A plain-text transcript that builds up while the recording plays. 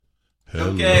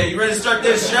Hello. Okay, you ready to start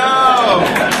this show?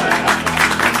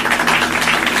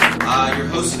 Your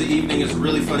host of the evening is a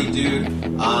really funny dude.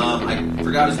 I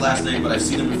forgot his last name, but I've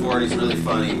seen him before, and he's really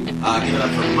funny. Give it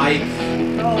up for Mike.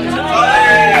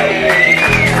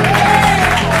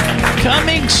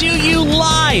 Coming to you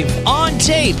live on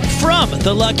tape from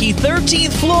the lucky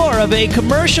 13th floor of a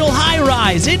commercial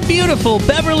high-rise in beautiful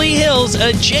Beverly Hills,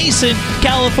 adjacent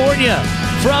California.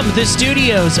 From the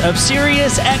studios of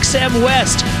Sirius XM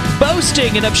West,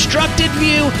 boasting an obstructed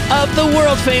view of the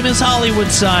world-famous Hollywood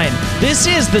sign. This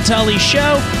is The Tully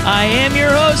Show. I am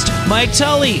your host, Mike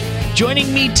Tully.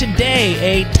 Joining me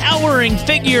today, a towering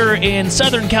figure in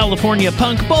Southern California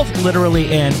punk, both literally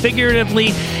and figuratively.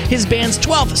 His band's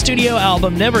 12th studio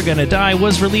album, Never Gonna Die,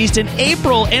 was released in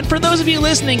April. And for those of you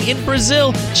listening in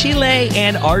Brazil, Chile,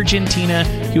 and Argentina,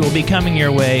 he will be coming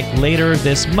your way later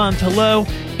this month. Hello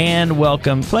and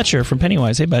welcome, Fletcher from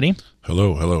Pennywise. Hey, buddy.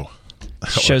 Hello, hello.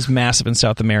 Show's massive in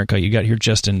South America. You got here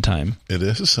just in time. It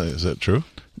is? Is that true?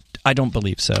 I don't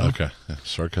believe so. Okay.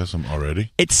 Sarcasm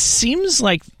already? It seems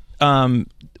like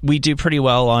we do pretty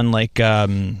well on like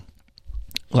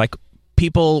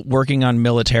people working on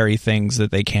military things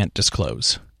that they can't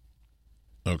disclose.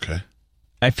 Okay.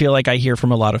 I feel like I hear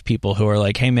from a lot of people who are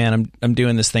like, "Hey man, I'm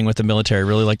doing this thing with the military. I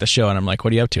really like the show." And I'm like,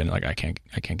 "What are you up to?" And they're like, "I can't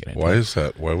get into it." Why is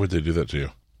that? Why would they do that to you?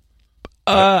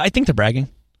 I think they're bragging.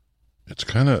 It's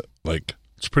kind of like,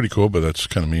 it's pretty cool, but that's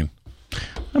kind of mean.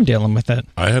 I'm dealing with that.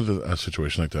 I had a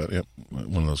situation like that. Yep.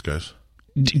 One of those guys.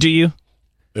 Do you?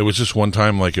 It was just one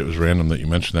time, like it was random that you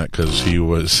mentioned that, because he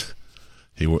was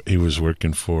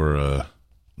working for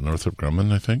Northrop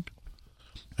Grumman, I think,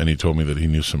 and he told me that he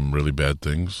knew some really bad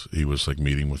things. He was like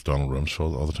meeting with Donald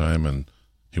Rumsfeld all the time, and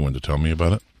he wanted to tell me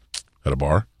about it at a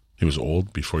bar. He was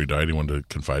old. Before he died, he wanted to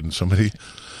confide in somebody,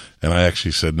 and I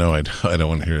actually said no, I don't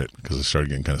want to hear it, because it started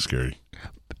getting kind of scary.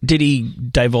 Did he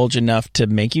divulge enough to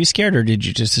make you scared, or did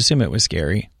you just assume it was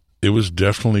scary? It was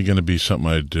definitely going to be something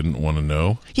I didn't want to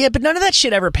know. Yeah, but none of that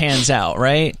shit ever pans out,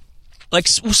 right? Like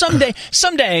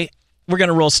someday we're going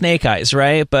to roll Snake Eyes,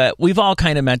 right? But we've all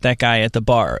kind of met that guy at the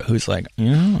bar who's like, I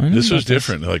know this was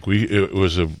different. Like we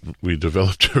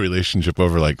developed a relationship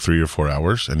over like 3 or 4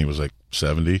 hours, and he was like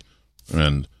 70,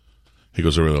 and he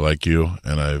goes, "I really like you,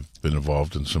 and I've been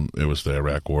involved in it was the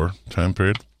Iraq War time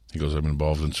period." He goes, "I've been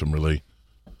involved in some really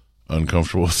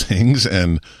uncomfortable things,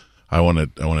 and I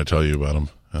want to tell you about them."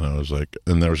 And I was like,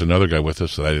 and there was another guy with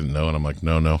us that I didn't know, and I'm like,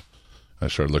 no. I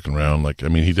started looking around. Like, I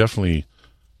mean, he definitely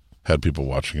had people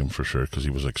watching him for sure, because he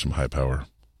was like some high power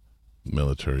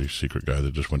military secret guy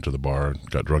that just went to the bar and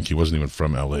got drunk. He wasn't even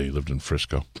from LA. He lived in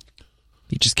Frisco.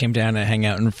 He just came down to hang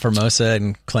out in Formosa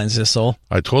and cleanse his soul.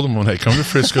 I told him, when I come to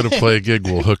Frisco to play a gig,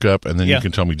 we'll hook up, and then you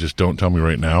can tell me, just don't tell me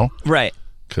right now. Right.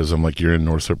 Because I'm like, you're in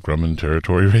Northrop Grumman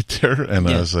territory right there. And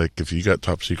I was like, if you got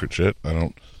top secret shit, I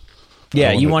don't.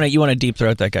 Yeah, you want to deep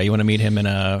throat that guy. You want to meet him in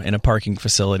a parking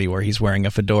facility where he's wearing a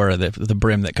fedora, the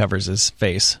brim that covers his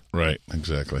face. Right,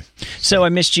 exactly. So I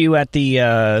missed you at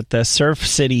the Surf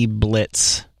City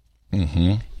Blitz.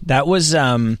 Mm-hmm. That was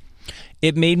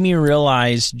it made me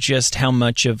realize just how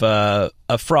much of a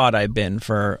fraud I've been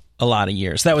for a lot of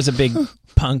years. That was a big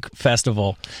punk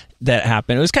festival that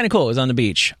happened. It was kind of cool. It was on the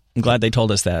beach. I'm glad they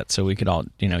told us that, so we could all,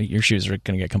 your shoes are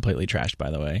going to get completely trashed, by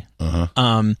the way.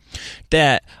 Uh-huh.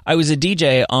 That I was a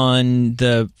DJ on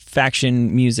the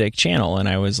Faction Music channel, and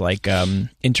I was like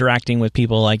interacting with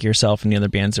people like yourself and the other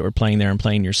bands that were playing there and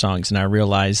playing your songs, and I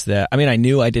realized that, I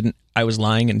knew I was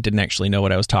lying and didn't actually know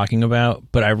what I was talking about,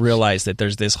 but I realized that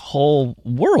there's this whole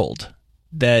world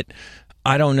that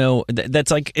I don't know,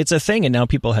 that's like, it's a thing, and now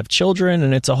people have children,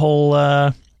 and it's a whole,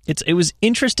 it was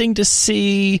interesting to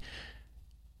see.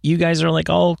 You guys are like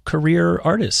all career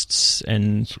artists,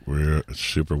 and it's weird. It's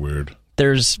super weird.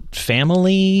 There's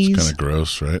families. It's kind of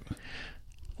gross, right?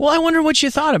 Well, I wonder what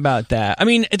you thought about that. I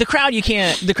mean, the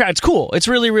crowd's cool. It's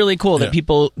really, really cool that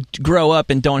people grow up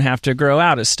and don't have to grow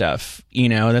out of stuff.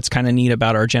 That's kind of neat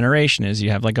about our generation, is you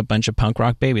have like a bunch of punk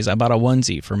rock babies. I bought a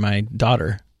onesie for my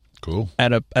daughter. Cool.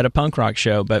 At a punk rock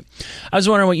show. But I was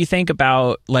wondering what you think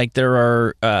about, like, there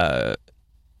are,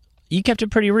 you kept it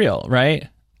pretty real, right?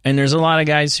 And there's a lot of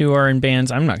guys who are in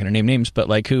bands, I'm not going to name names, but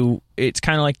like who, it's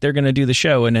kind of like they're going to do the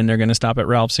show and then they're going to stop at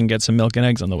Ralph's and get some milk and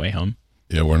eggs on the way home.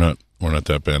 Yeah, we're not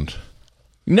that band.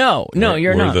 No,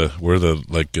 you're not. We're the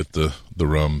like get the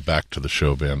rum back to the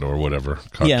show band or whatever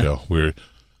cocktail. Yeah.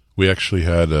 We actually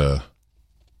had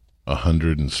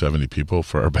 170 people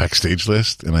for our backstage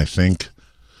list, and I think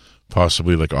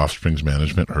possibly like Offspring's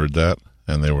management heard that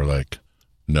and they were like,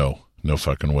 no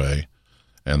fucking way.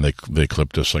 And they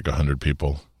clipped us like 100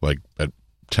 people, like at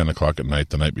 10 o'clock at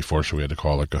night the night before, so we had to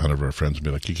call like 100 of our friends and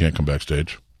be like, you can't come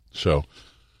backstage. So,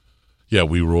 Yeah,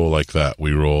 we roll like that.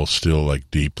 We roll still like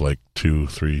deep, like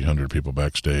 200-300 people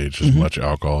backstage, as much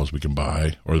alcohol as we can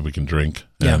buy or we can drink.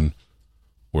 Yeah. And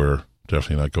we're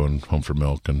definitely not going home for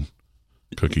milk and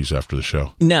cookies after the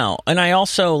show. No. And I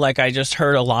also, like, I just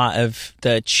heard a lot of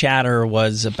the chatter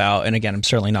was about, and again, I'm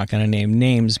certainly not going to name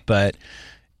names, but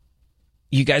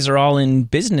you guys are all in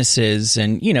businesses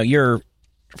and, you know, your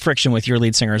friction with your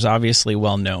lead singer is obviously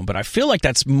well known, but I feel like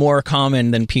that's more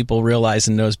common than people realize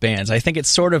in those bands. I think it's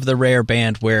sort of the rare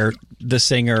band where the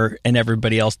singer and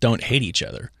everybody else don't hate each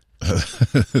other.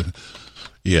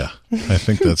 Yeah, I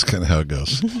think that's kind of how it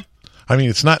goes. I mean,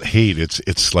 it's not hate.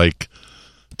 It's like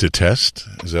detest.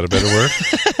 Is that a better word?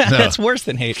 No. That's worse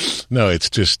than hate. No, it's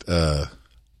just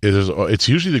it's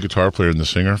usually the guitar player and the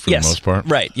singer for the most part.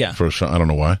 Right, yeah. For I don't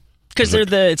know why. Because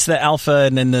it's the alpha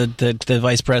and then the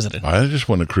vice president. I just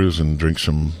want to cruise and drink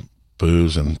some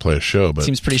booze and play a show, but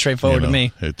seems pretty straightforward to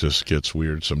me. It just gets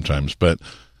weird sometimes. But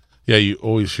yeah, you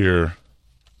always hear,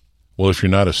 well, if you're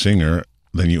not a singer,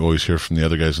 then you always hear from the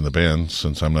other guys in the band,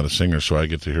 since I'm not a singer, so I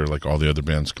get to hear like all the other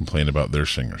bands complain about their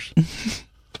singers.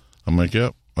 I'm like,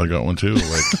 yep, I got one too.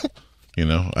 Like, you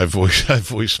know, I've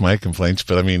voiced my complaints,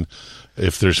 but I mean,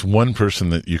 if there's one person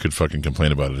that you could fucking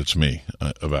complain about it, it's me.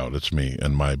 It's me,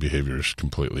 and my behavior is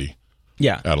completely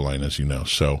out of line, as you know.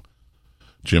 So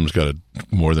Jim's got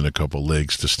more than a couple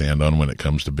legs to stand on when it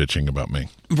comes to bitching about me.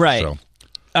 Right. So.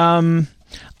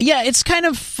 Yeah, it's kind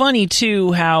of funny,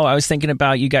 too, how I was thinking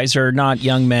about you guys are not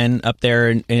young men up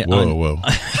there. Whoa.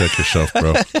 Check yourself,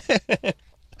 bro.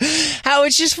 How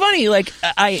it's just funny, like,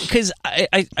 because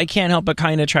I can't help but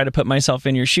kind of try to put myself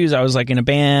in your shoes. I was like in a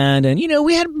band, and, you know,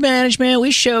 we had management, we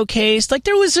showcased, like,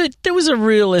 there was a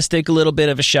realistic little bit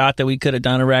of a shot that we could have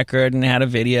done a record and had a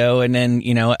video, and then,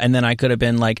 you know, and then I could have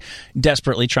been, like,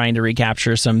 desperately trying to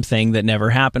recapture something that never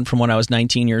happened from when I was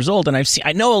 19 years old, and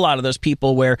I know a lot of those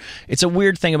people where it's a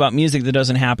weird thing about music that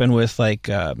doesn't happen with, like,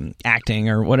 acting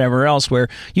or whatever else, where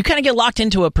you kind of get locked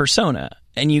into a persona,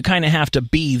 and you kind of have to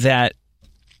be that.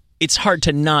 It's hard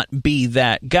to not be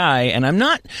that guy, and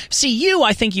I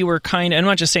think you were kind of, I'm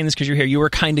not just saying this because you're here, you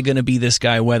were kind of going to be this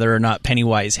guy whether or not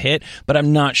Pennywise hit, but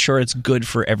I'm not sure it's good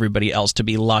for everybody else to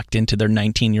be locked into their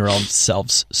 19-year-old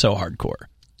selves so hardcore.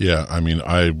 Yeah, I mean,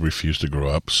 I refuse to grow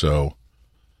up, so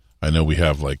I know we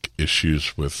have, like,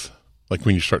 issues with, like,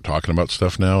 when you start talking about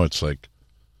stuff now, it's like,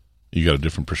 you got a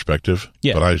different perspective.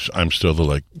 Yeah. But I'm still the,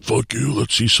 like, fuck you,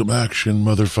 let's see some action,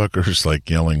 motherfuckers, like,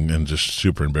 yelling, and just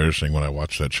super embarrassing when I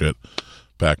watch that shit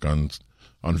back on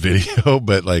video.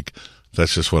 But, like,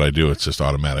 that's just what I do. It's just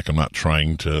automatic. I'm not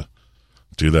trying to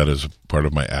do that as part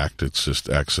of my act. It's just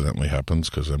accidentally happens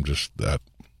because I'm just that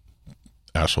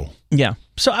asshole. Yeah.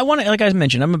 So I want to, like I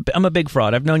mentioned, I'm a big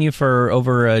fraud. I've known you for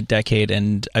over a decade,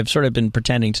 and I've sort of been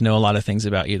pretending to know a lot of things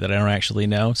about you that I don't actually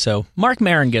know. So Mark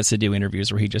Maron gets to do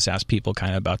interviews where he just asks people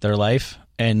kind of about their life,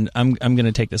 and I'm going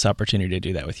to take this opportunity to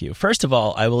do that with you. First of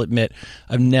all, I will admit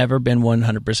I've never been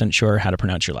 100% sure how to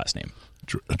pronounce your last name.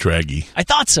 Draghi. I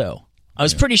thought so. I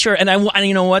was pretty sure, and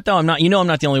you know what though? I'm not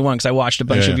the only one because I watched a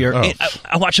bunch of your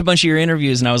I watched a bunch of your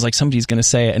interviews, and I was like, somebody's going to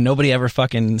say it, and nobody ever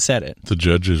fucking said it. The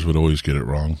judges would always get it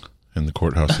wrong in the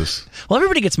courthouses. Well,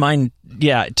 everybody gets mine,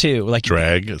 too. Like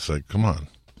drag. It's like, come on,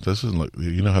 this isn't like,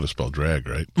 you know how to spell drag,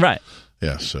 right? Right.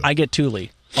 Yeah. So I get Thule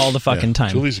all the fucking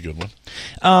time. Thule's a good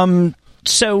one.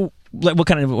 So what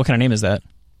kind of name is that?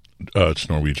 It's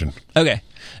Norwegian. Okay,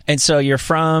 and so you're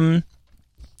from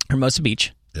Hermosa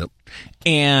Beach. Yep.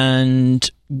 And,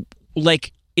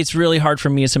 like, it's really hard for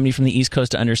me as somebody from the East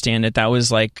Coast to understand that was,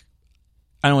 like,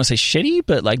 I don't want to say shitty,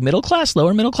 but, like,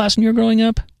 lower middle class when you were growing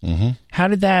up? Mm-hmm. How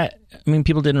did that, I mean,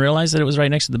 people didn't realize that it was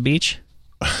right next to the beach?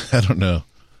 I don't know.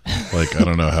 Like, I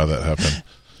don't know how that happened.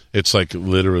 It's, like,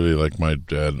 literally, like, my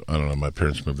dad, I don't know, my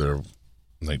parents moved there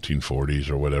 1940s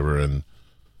or whatever, and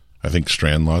I think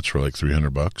strand lots were, like,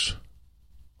 $300.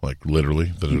 Like,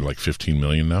 literally. That are, like, 15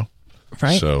 million now.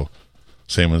 Right. So...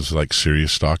 Same as like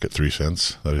Sirius stock at 3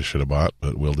 cents that I should have bought,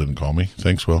 but Will didn't call me.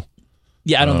 Thanks, Will.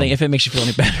 Yeah, I don't think if it makes you feel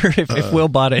any better, if Will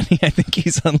bought any, I think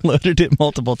he's unloaded it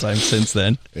multiple times since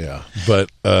then. Yeah, but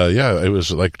it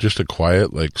was like just a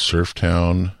quiet like surf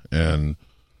town, and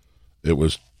it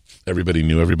was everybody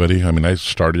knew everybody. I mean, I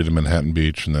started in Manhattan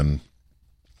Beach and then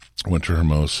went to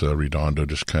Hermosa, Redondo,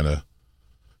 just kind of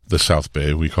the South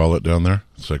Bay we call it down there.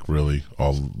 It's like really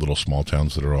all little small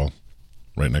towns that are all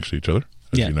right next to each other,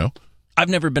 as you know. I've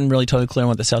never been really totally clear on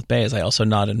what the South Bay is. I also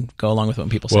nod and go along with when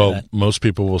people say that. Well, most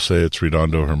people will say it's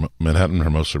Redondo, Manhattan,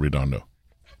 Hermosa, Redondo.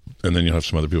 And then you'll have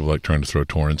some other people like trying to throw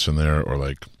Torrance in there, or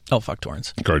like... Oh, fuck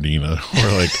Torrance. Gardena,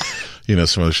 or like,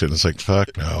 some other shit. And it's like,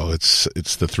 fuck no, it's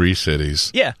the 3 cities.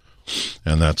 Yeah.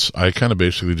 And I kind of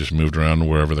basically just moved around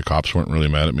wherever the cops weren't really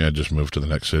mad at me. I just moved to the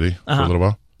next city for a little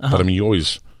while. But I mean,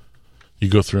 you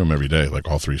go through them every day, like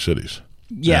all 3 cities.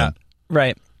 Yeah, and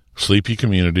right. Sleepy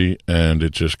community, and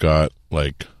it just got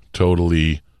like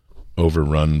totally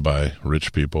overrun by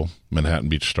rich people. Manhattan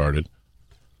Beach started,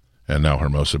 and now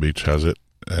Hermosa Beach has it,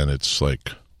 and it's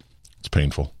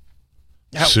painful.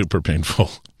 Super painful.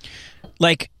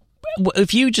 Like,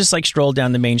 if you just like stroll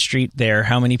down the main street there,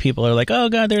 how many people are like, oh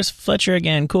God, there's Fletcher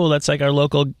again. Cool. That's like our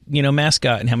local,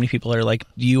 mascot. And how many people are like,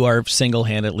 you are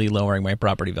single-handedly lowering my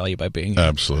property value by being here.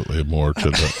 Absolutely. More to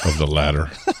of the latter.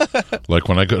 Like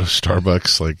when I go to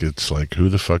Starbucks, like it's like, who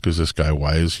the fuck is this guy?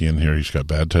 Why is he in here? He's got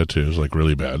bad tattoos, like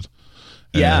really bad.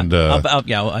 Yeah. And, I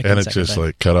can and it's just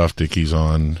like cut off Dickies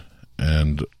on.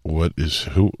 And what is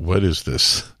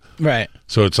this? Right.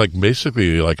 So it's like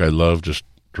basically like I love just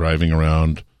driving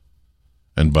around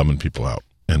and bumming people out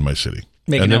in my city.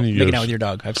 Making out with your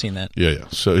dog. I've seen that. Yeah.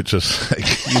 So it's just like,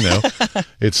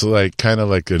 it's like kind of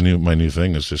like my new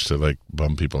thing is just to like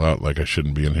bum people out. Like I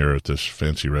shouldn't be in here at this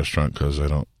fancy restaurant because I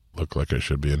don't look like I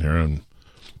should be in here. And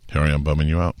here I am bumming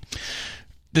you out.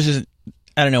 This is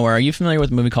out of nowhere. Are you familiar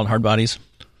with a movie called Hard Bodies?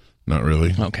 Not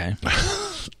really. Okay.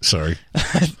 Sorry.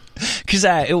 Because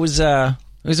it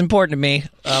was important to me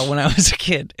when I was a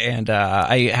kid, and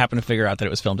I happened to figure out that it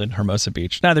was filmed in Hermosa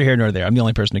Beach. Neither here nor there. I'm the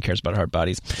only person who cares about hard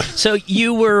bodies. So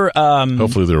you were...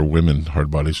 Hopefully there are women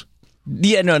hard bodies.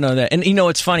 Yeah, no. And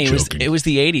it's funny. It was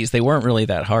the 80s. They weren't really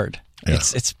that hard. Yeah.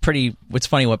 It's funny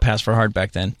what passed for hard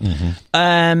back then.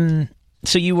 Mm-hmm.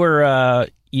 So you were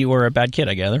a bad kid,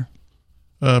 I gather?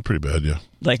 Pretty bad, yeah.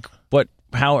 Like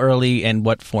how early and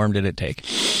what form did it take?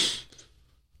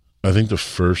 I think the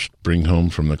first bring home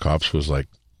from the cops was like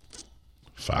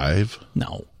 5.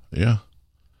 No. Yeah.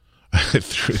 I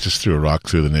just threw a rock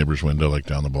through the neighbor's window, like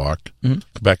down the block.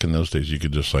 Mm-hmm. Back in those days, you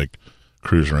could just like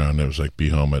cruise around. It was like be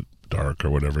home at dark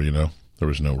or whatever, There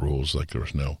was no rules. Like there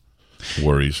was no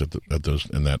worries at those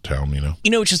in that town,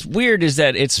 Which is weird is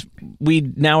that we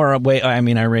now are away. I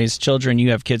mean, I raise children.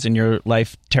 You have kids in your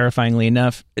life, terrifyingly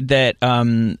enough, that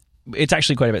it's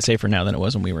actually quite a bit safer now than it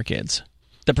was when we were kids.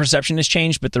 The perception has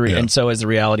changed, but and so has the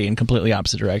reality in completely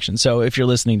opposite direction. So if you're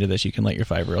listening to this, you can let your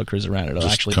 5-year-old cruise around. It'll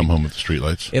just actually come home with the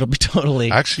streetlights. It'll be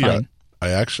totally fine.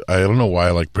 I don't know why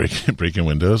I like breaking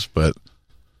windows, but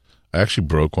I actually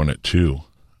broke one at 2,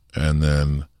 and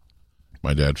then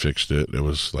my dad fixed it. It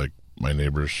was like my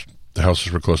neighbors. The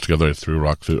houses were close together. I threw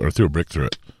a brick through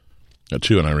it at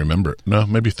 2, and I remember. No,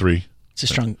 maybe 3. It's a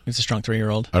strong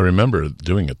 3-year-old. I remember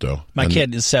doing it though. My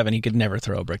kid is 7. He could never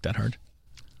throw a brick that hard.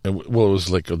 Well, it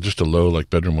was like just a low like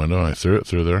bedroom window, and I threw it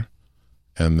through there.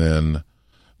 And then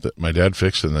my dad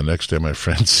fixed it, and the next day my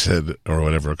friend said, or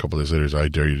whatever, a couple of days later, I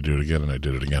dare you to do it again, and I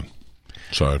did it again.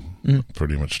 So I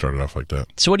pretty much started off like that.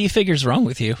 So what do you figure is wrong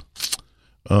with you?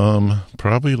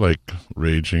 Probably like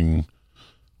raging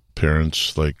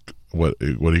parents, like what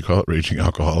do you call it? Raging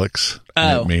alcoholics?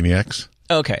 Oh. Maniacs?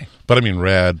 Okay. But I mean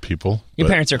rad people. Your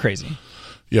parents are crazy.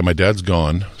 Yeah, my dad's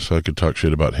gone, so I could talk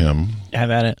shit about him.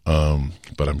 Have at it.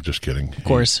 But I'm just kidding. Of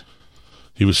course.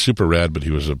 He was super rad, but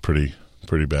he was a pretty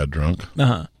bad drunk.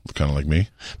 Uh-huh. Kind of like me.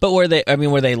 But were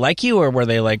they like you, or were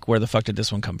they like, where the fuck did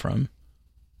this one come from?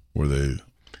 Were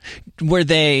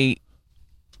they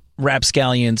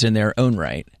rapscallions in their own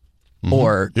right? Mm-hmm.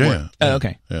 Or yeah.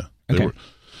 Okay. Yeah. Okay.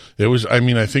 It was,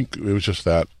 I think it was just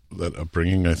that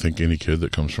upbringing. I think any kid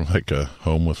that comes from like a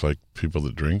home with like people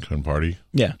that drink and party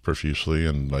profusely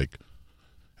and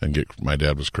my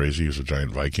dad was crazy. He was a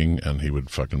giant Viking and he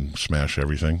would fucking smash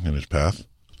everything in his path.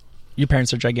 Your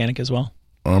parents are gigantic as well?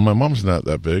 My mom's not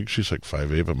that big. She's like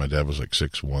 5'8", but my dad was like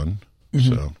 6'1". Mm-hmm.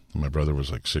 So my brother was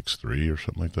like 6'3" or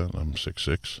something like that. I'm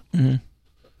 6'6". Mm-hmm.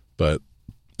 But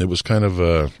it was kind of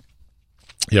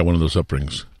one of those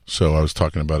upbringings. So I was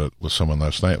talking about it with someone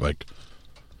last night. Like,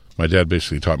 my dad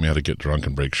basically taught me how to get drunk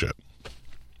and break shit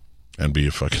and be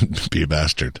a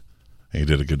bastard. And he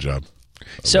did a good job.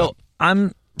 So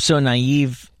I'm so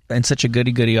naive and such a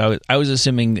goody-goody. I was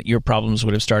assuming that your problems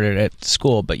would have started at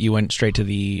school, but you went straight to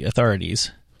the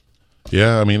authorities.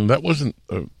 Yeah, I mean, that wasn't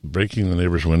breaking the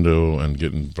neighbor's window and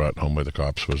getting brought home by the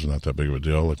cops was not that big of a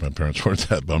deal. Like, my parents weren't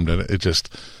that bummed at it. It just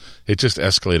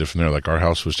escalated from there. Like, our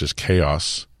house was just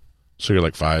chaos. So you're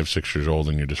like 5, 6 years old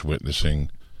and you're just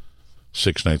witnessing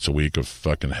 6 nights a week of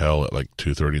fucking hell at like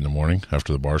 2:30 in the morning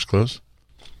after the bars close.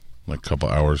 Like a couple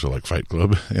hours of like Fight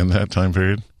Club in that time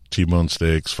period. T-bone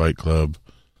steaks, Fight Club,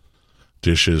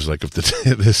 dishes. Like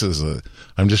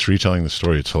I'm just retelling the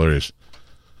story. It's hilarious.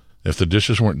 If the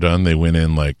dishes weren't done, they went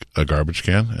in like a garbage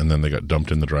can and then they got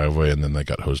dumped in the driveway and then they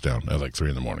got hosed down at like 3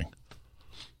 in the morning.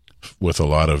 with a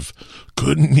lot of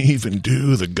couldn't even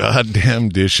do the goddamn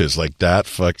dishes. Like that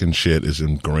fucking shit is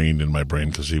ingrained in my brain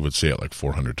because he would say it like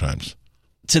 400 times.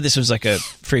 So this was like a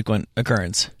frequent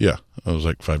occurrence. Yeah, it was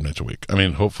like 5 nights a week. I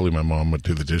mean, hopefully my mom would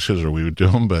do the dishes or we would do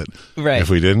them, but Right. if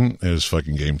we didn't, it was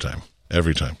fucking game time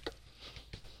every time.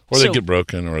 Or So- they get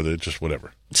broken, or they just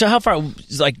whatever. So how far,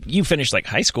 like, you finished like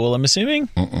high school, I'm assuming?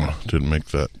 Didn't make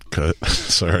that cut.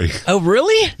 Sorry. Oh,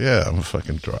 really? Yeah, I'm a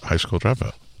fucking high school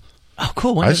dropout. Oh,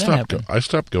 cool. When did that happen? I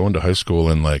stopped going to high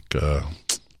school in like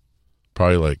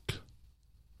probably like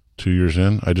 2 years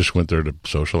in. I just went there to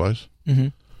socialize. Mm-hmm.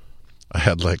 I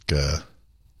had like a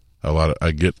lot of.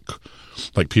 I get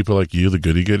like people like you, the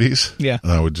goody goodies. Yeah.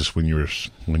 And I would just when you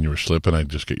were slipping, I'd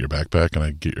just get your backpack and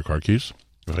I'd get your car keys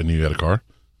if I knew you had a car.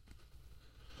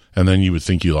 And then you would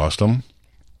think you lost them.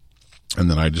 And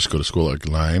then I'd just go to school at like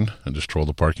 9 and just troll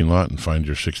the parking lot and find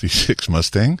your 66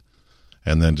 Mustang.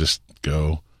 And then just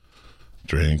go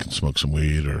drink and smoke some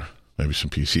weed or maybe some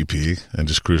PCP and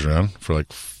just cruise around for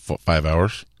like 5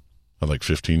 hours at like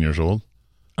 15 years old.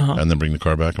 Uh-huh. And then bring the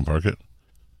car back and park it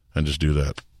and just do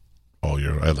that all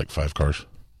year. I had like 5 cars.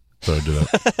 So I did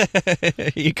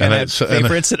that. You kind of had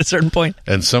favorites at a certain point.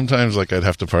 And sometimes like I'd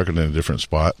have to park it in a different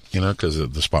spot, because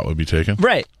the spot would be taken.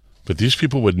 Right. But these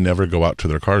people would never go out to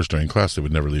their cars during class. They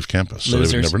would never leave campus. So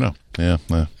Losers. they would never know.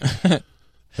 Yeah.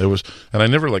 It was, and I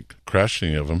never like crashed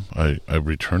any of them. I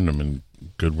returned them in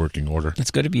good working order. It's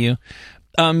good of you.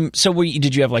 So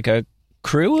did you have like a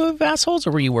crew of assholes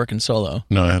or were you working solo?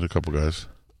 No, I had a couple guys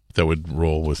that would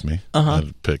roll with me. Uh-huh.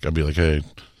 I'd be like, hey,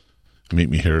 meet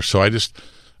me here. So I just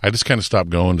kind of stopped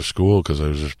going to school because I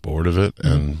was just bored of it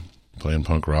and playing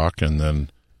punk rock, and then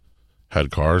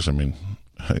had cars. I mean,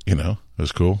 it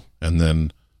was cool. And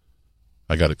then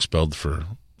I got expelled for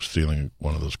stealing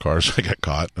one of those cars. I got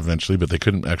caught eventually, but they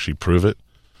couldn't actually prove it.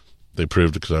 They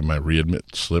proved it because my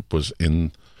readmit slip was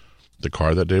in the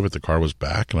car that day, but the car was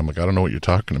back. And I'm like, I don't know what you're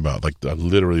talking about. Like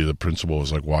literally the principal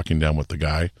was like walking down with the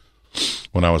guy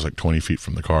when I was like 20 feet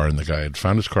from the car, and the guy had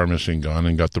found his car missing, gone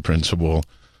and got the principal,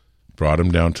 brought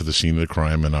him down to the scene of the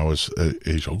crime. And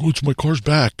he's like, oh, it's my car's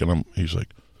back. And he's like,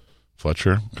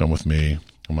 Fletcher, come with me.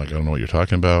 I'm like, I don't know what you're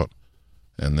talking about.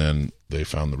 And then they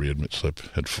found the readmit slip.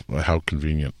 How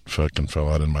convenient, fucking fell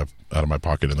out of my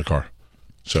pocket in the car.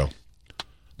 So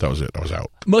that was it. I was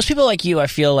out. Most people like you, I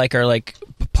feel like, are like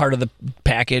part of the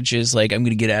package is like, I'm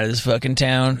going to get out of this fucking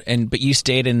town. But you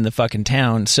stayed in the fucking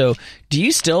town. So do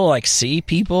you still like see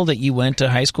people that you went to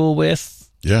high school with?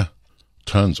 Yeah,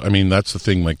 tons. I mean, that's the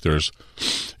thing. Like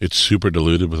it's super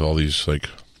diluted with all these like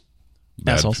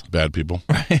bad people,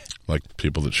 Right. like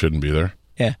people that shouldn't be there.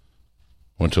 Yeah.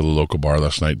 Went to the local bar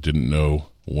last night, didn't know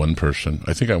one person.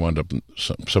 I think I wound up,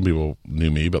 some people knew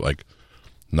me, but like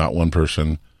not one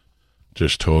person,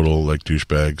 just total like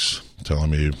douchebags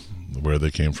telling me where they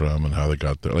came from and how they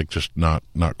got there. Like just not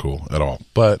cool at all.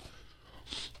 But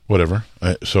whatever.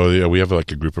 So we have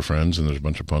like a group of friends, and there's a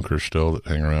bunch of punkers still that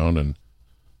hang around, and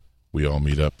we all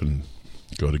meet up and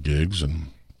go to gigs and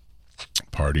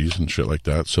parties and shit like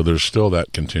that. So there's still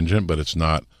that contingent, but it's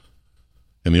not.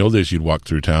 In the old days, you'd walk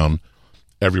through town.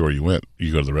 Everywhere you went,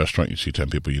 you go to the restaurant, you see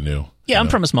 10 people you knew. Yeah, I'm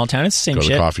from a small town. It's the same go shit.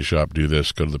 to the coffee shop, do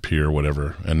this, go to the pier,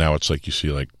 whatever. And now it's like you see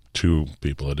like 2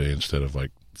 people a day instead of like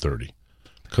 30.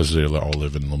 Because they all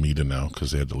live in Lomita now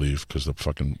because they had to leave because the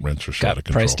fucking rents are so out of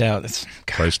control. Priced out.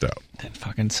 Priced out. That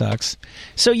fucking sucks.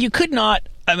 So you could not,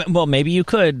 maybe you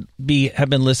could have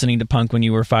been listening to punk when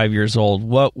you were 5 years old.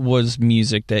 What was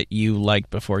music that you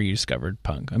liked before you discovered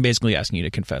punk? I'm basically asking you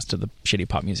to confess to the shitty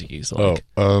pop music you used to like.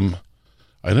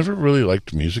 I never really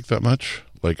liked music that much.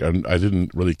 Like I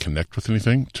didn't really connect with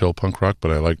anything till punk rock, but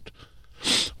I liked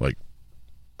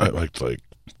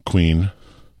Queen,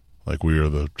 like We Are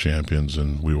the Champions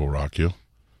and We Will Rock You. I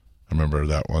remember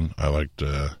that one. I liked.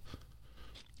 I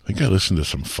think I listened to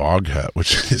some Foghat,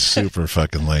 which is super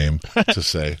fucking lame to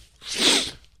say.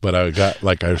 But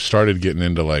I started getting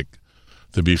into like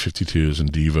the B-52s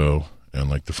and Devo and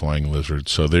like the Flying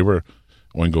Lizards. So they were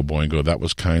Oingo Boingo. That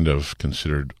was kind of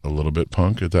considered a little bit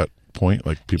punk at that point.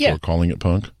 Like people were calling it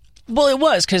punk. Well, it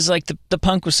was because like the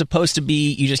punk was supposed to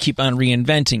be, you just keep on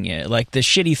reinventing it. Like the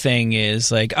shitty thing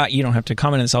is like, you don't have to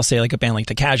comment on this. I'll say like a band like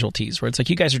the Casualties, where it's like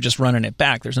you guys are just running it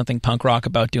back. There's nothing punk rock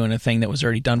about doing a thing that was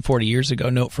already done 40 years ago,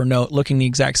 note for note, looking the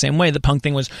exact same way. The punk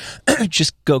thing was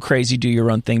just go crazy, do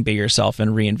your own thing, be yourself,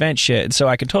 and reinvent shit. And so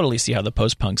I could totally see how the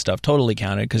post-punk stuff totally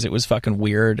counted because it was fucking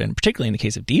weird, and particularly in the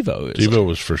case of Devo. Devo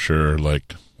was for sure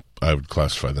like, I would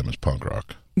classify them as punk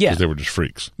rock. Yeah. Because they were just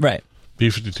freaks. Right.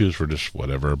 B-52s were just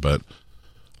whatever, but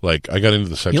like I got into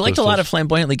the Sex You liked Pistols. a lot of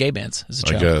flamboyantly gay bands as a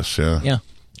child. I guess, yeah. Yeah.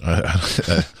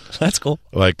 That's cool.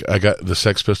 Like, I got the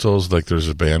Sex Pistols. Like, there's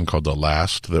a band called The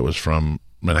Last that was from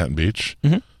Manhattan Beach.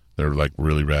 Mm-hmm. They're like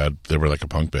really rad. They were like a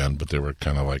punk band, but they were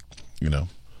kind of like,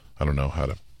 I don't know how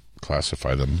to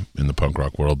classify them in the punk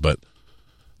rock world, but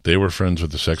they were friends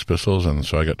with the Sex Pistols, and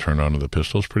so I got turned on to the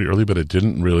Pistols pretty early, but it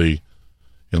didn't really,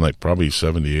 in like probably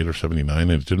 78 or 79,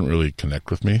 it didn't really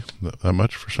connect with me that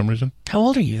much for some reason. How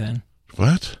old are you then?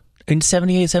 What? In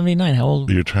 78, 79, how old?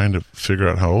 You're trying to figure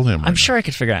out how old I am. I'm sure I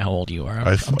could figure out how old you are.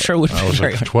 I'm sure it would be I was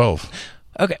very like hard. 12.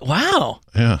 Okay, wow.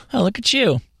 Yeah. Oh, look at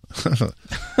you. So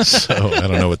I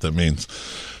don't know what that means.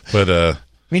 But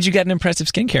means you got an impressive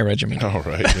skincare regimen. oh,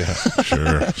 right, yeah,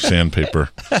 sure. Sandpaper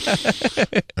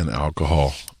and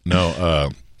alcohol. No,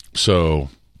 so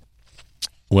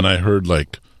when I heard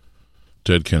like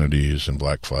Dead Kennedys and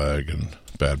Black Flag and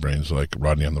Bad Brains, like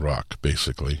Rodney on the Rock,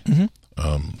 basically,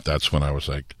 that's when I was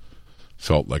like,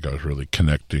 felt like I was really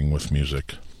connecting with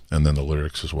music, and then the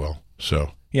lyrics as well.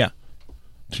 So Yeah.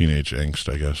 teenage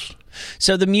angst, I guess.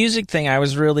 So the music thing, I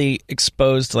was really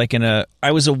exposed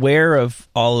I was aware of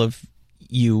all of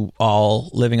you all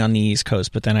living on the East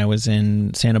Coast, but then I was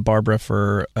in Santa Barbara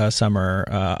for a summer,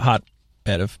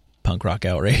 hotbed of punk rock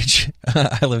outrage.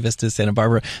 Isla Vista, Santa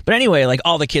Barbara. But anyway, like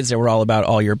all the kids there were all about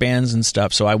all your bands and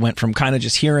stuff. So I went from kind of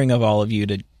just hearing of all of you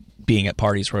to being at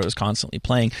parties where it was constantly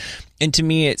playing. And to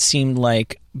me, it seemed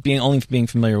like being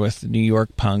familiar with New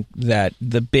York punk, that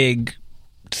the big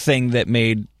thing that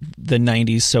made the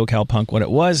 90s SoCal punk what it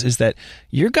was is that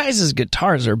your guys'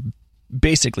 guitars are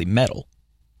basically metal.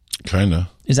 Kind of.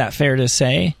 Is that fair to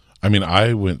say? I mean,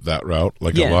 I went that route.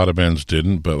 Like Yeah. a lot of bands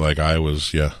didn't, but like I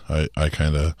was, I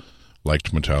kind of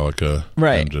liked Metallica,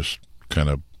 Right. And just kind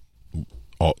of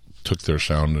took their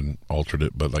sound and altered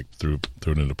it, but like threw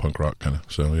it into punk rock kind of.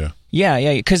 So yeah.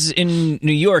 Yeah. Because in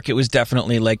New York, it was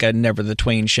definitely like a never the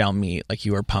twain shall meet. Like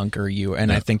you were punk or you,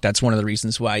 and I think that's one of the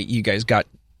reasons why you guys got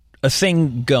a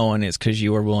thing going, is because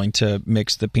you were willing to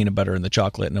mix the peanut butter and the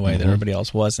chocolate in a way that everybody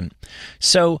else wasn't.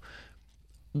 So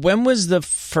when was the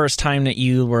first time that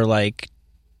you were like,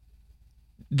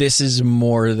 this is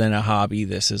more than a hobby,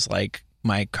 this is like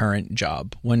my current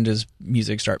job? When does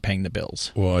music start paying the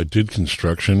bills? Well, I did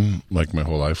construction like my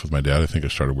whole life with my dad. I think I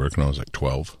started working when I was like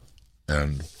 12,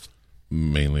 and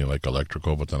mainly like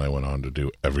electrical, but then I went on to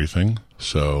do everything.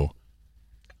 So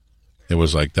it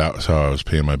was like that was how I was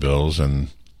paying my bills, and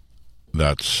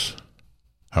that's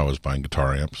how I was buying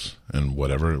guitar amps and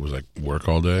whatever. It was like work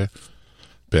all day,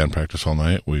 band practice all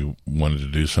night. We wanted to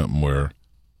do something where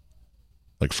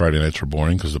like Friday nights were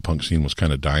boring because the punk scene was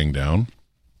kind of dying down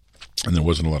and there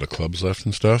wasn't a lot of clubs left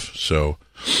and stuff. So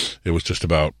it was just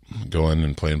about going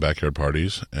and playing backyard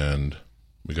parties, and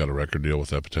we got a record deal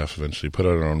with Epitaph eventually, put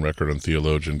out our own record on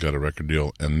Theologian, got a record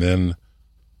deal. And then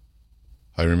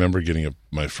I remember getting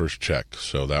my first check.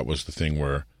 So that was the thing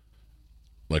where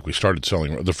like we started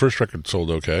selling. The first record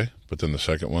sold okay, but then the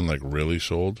second one like really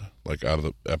sold. Like out of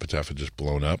the Epitaph had just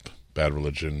blown up. Bad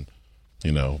Religion,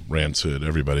 Rancid,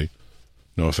 everybody,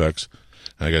 No Effects.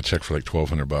 And I got a check for like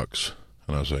 $1,200,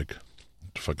 and I was like,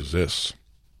 "What the fuck is this?"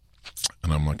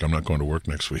 And I'm like, "I'm not going to work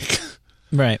next week."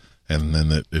 Right. And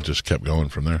then it just kept going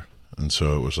from there. And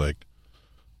so it was like,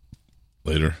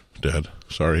 later, Dad,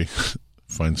 sorry,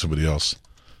 find somebody else.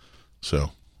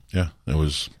 So yeah, it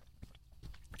was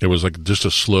like just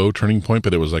a slow turning point,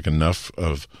 but it was like enough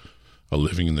of a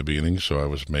living in the beginning. So I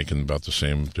was making about the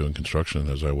same doing construction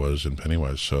as I was in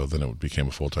Pennywise. So then it became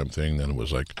a full-time thing. Then it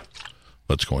was like,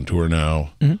 let's go on tour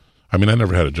now. Mm-hmm. I mean, I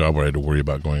never had a job where I had to worry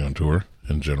about going on tour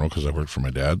in general because I worked for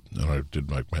my dad and I did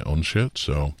like my own shit.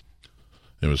 So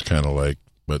it was kind of like,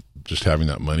 but just having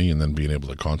that money and then being able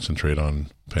to concentrate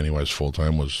on Pennywise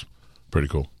full-time was pretty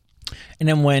cool. And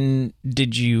then when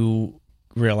did you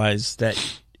realize that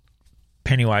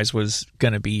Pennywise was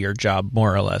going to be your job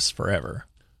more or less forever?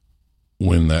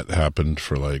 When that happened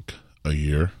for like a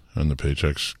year and the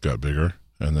paychecks got bigger,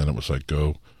 and then it was like,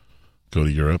 go to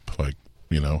Europe. Like,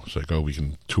 it's like, oh, we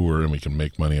can tour and we can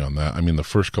make money on that. I mean, the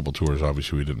first couple tours,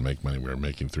 obviously we didn't make money. We were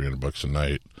making $300 a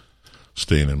night,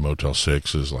 staying in Motel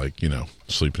 6s, like,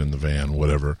 sleeping in the van,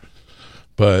 whatever.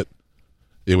 But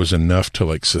it was enough to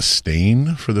like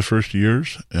sustain for the first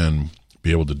years and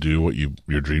be able to do what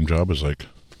your dream job is, like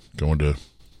going to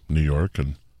New York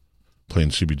and playing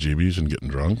CBGBs and getting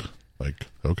drunk. Like,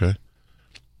 okay,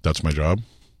 that's my job.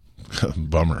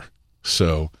 Bummer.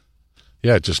 So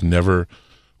yeah, it just never,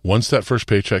 once that first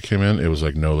paycheck came in, it was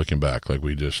like no looking back. Like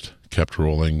we just kept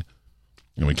rolling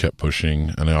and we kept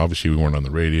pushing. And obviously we weren't on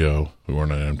the radio. We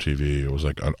weren't on MTV. It was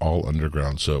like all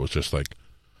underground. So it was just like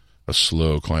a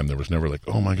slow climb. There was never like,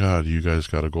 oh my God, you guys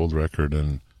got a gold record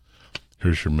and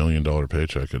here's your $1 million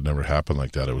paycheck. It never happened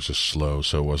like that. It was just slow.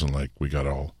 So it wasn't like we got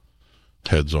all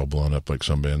heads all blown up like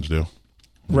some bands do.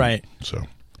 Right. So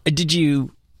did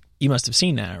you must have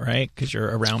seen that, right? Because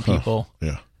you're around people.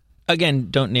 Yeah. Again,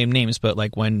 don't name names, but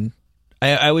like when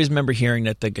I always remember hearing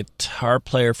that the guitar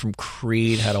player from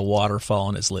Creed had a waterfall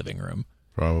in his living room.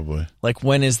 Probably. Like,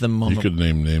 when is the moment? You could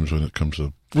name names when it comes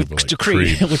to people like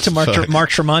Creed. To Mark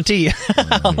Tremonti.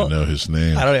 I don't even know his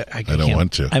name. I don't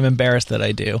want to. I'm embarrassed that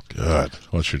I do. God,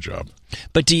 what's your job?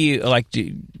 But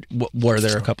were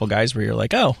there a couple guys where you're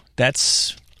like, oh,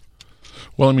 that's...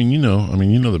 Well, I mean, you know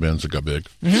the bands that got big.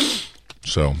 Mm-hmm.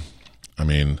 So, I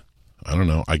mean, I don't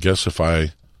know. I guess if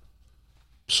I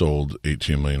sold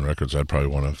 18 million records, I'd probably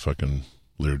want a fucking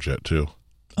Learjet too.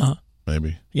 Uh-huh.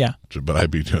 Maybe. Yeah. But I'd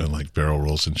be doing like barrel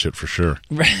rolls and shit for sure.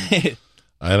 Right.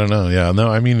 I don't know. Yeah. No,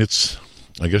 I mean,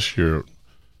 I guess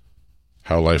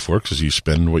how life works is you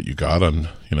spend what you got on,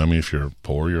 I mean, if you're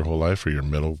poor your whole life or you're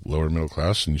lower middle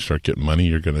class and you start getting money,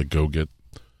 you're going to go get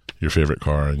your favorite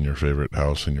car and your favorite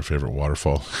house and your favorite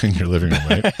waterfall in your living room,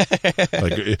 right?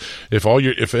 Like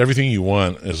if everything you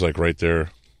want is like right there,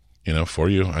 for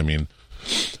you. I mean,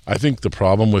 I think the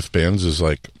problem with bands is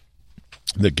like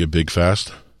that get big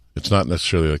fast. It's not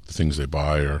necessarily like the things they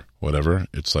buy or whatever.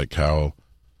 It's like how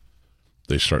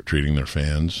they start treating their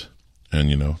fans.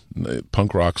 And,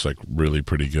 punk rock's like really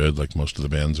pretty good. Like most of the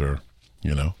bands are,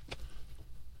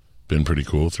 been pretty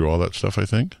cool through all that stuff, I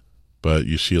think. But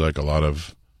you see like a lot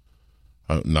of,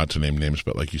 not to name names,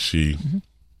 but like you see,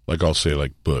 like I'll say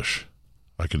like Bush.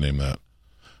 I could name that.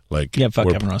 Like, yeah, fuck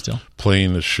Kevin Rossdale.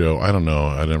 Playing the show, I don't know.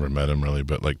 I never met him really,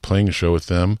 but like playing a show with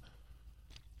them,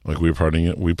 like we were partying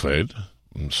it, we played.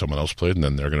 And someone else played, and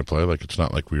then they're going to play. Like, it's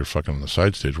not like we were fucking on the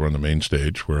side stage. We're on the main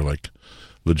stage. We're like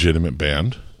legitimate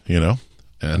band,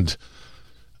 And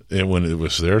when it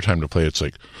was their time to play, it's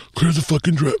like, clear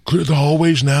the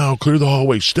hallways now. Clear the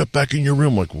hallways. Step back in your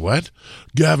room. Like, what?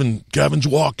 Gavin's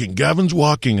walking.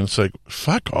 And it's like,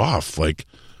 fuck off. Like,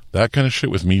 that kind of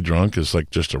shit with me drunk is like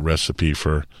just a recipe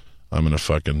for I'm going to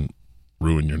fucking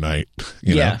ruin your night.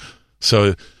 You know?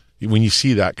 So when you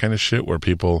see that kind of shit where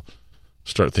people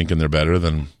start thinking they're better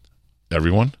than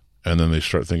everyone, and then they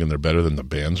start thinking they're better than the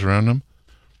bands around them,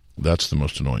 that's the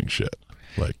most annoying shit.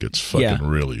 Like, it's fucking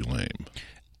really lame.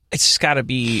 It's just got to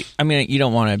be, I mean, you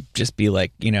don't want to just be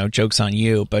like, joke's on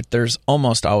you, but there's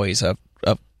almost always a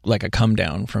come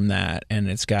down from that, and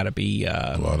it's got to be...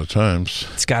 a lot of times.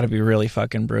 It's got to be really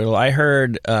fucking brutal. I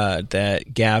heard that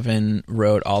Gavin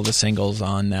wrote all the singles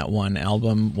on that one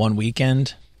album, One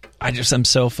Weekend. I'm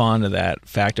so fond of that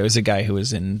fact. I was a guy who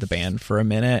was in the band for a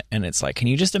minute, and it's like, can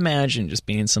you just imagine just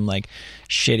being some like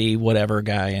shitty whatever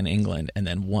guy in England, and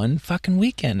then one fucking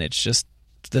weekend, it's just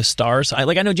the stars. I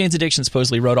know Jane's Addiction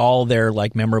supposedly wrote all their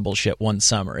like memorable shit one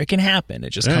summer. It can happen.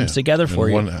 It just comes together for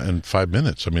you in 5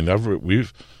 minutes. I mean,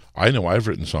 I know I've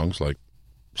written songs like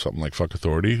something like Fuck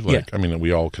Authority. Like, I mean,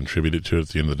 we all contributed to it at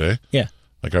the end of the day. Yeah.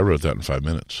 Like, I wrote that in 5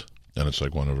 minutes. And it's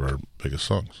like one of our biggest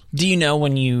songs. Do you know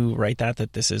when you write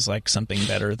that this is like something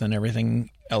better than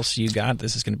everything else you got?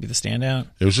 This is going to be the standout?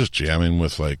 It was just jamming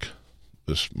with like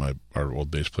our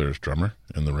old bass player's drummer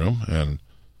in the room. And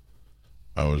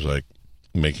I was like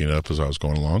making it up as I was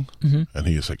going along. Mm-hmm. And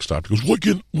he just like stopped. He goes,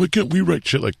 why can't we write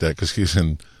shit like that? Because he's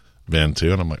in band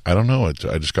too. And I'm like, I don't know. I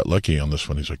just got lucky on this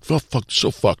one. He's like, so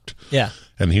fucked. Yeah.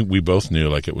 And we both knew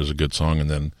like it was a good song. And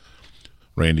then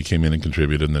Randy came in and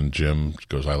contributed, and then Jim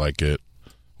goes, I like it,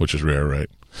 which is rare, right?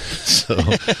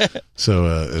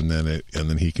 And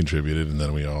then he contributed, and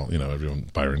then we all, everyone,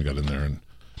 Byron got in there,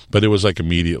 but it was like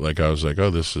immediate, like I was like, oh,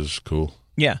 this is cool.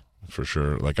 Yeah. For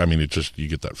sure. Like, I mean, you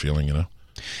get that feeling,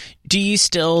 Do you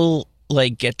still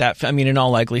like get that? I mean, in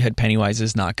all likelihood, Pennywise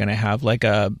is not going to have like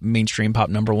a mainstream pop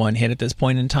 #1 hit at this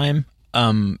point in time.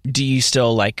 Do you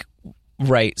still like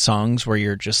write songs where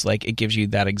you're just like, it gives you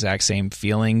that exact same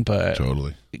feeling? But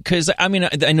totally, because I mean,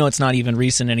 I know it's not even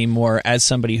recent anymore. As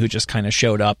somebody who just kind of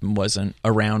showed up and wasn't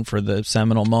around for the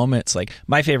seminal moments, like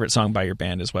my favorite song by your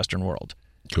band is Western World.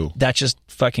 Cool. That just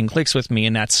fucking clicks with me,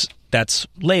 and that's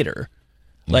later.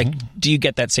 Like, do you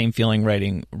get that same feeling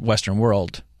writing Western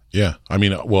World? Yeah, I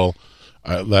mean, well,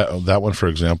 that one, for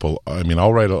example, I mean,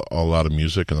 I'll write a lot of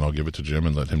music and then I'll give it to Jim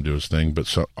and let him do his thing,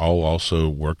 but I'll also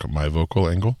work my vocal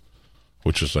angle,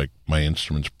 which is like my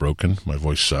instrument's broken, my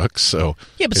voice sucks, so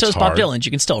yeah, but so is Bob Dylan's.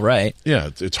 You can still write.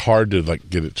 Yeah, it's hard to like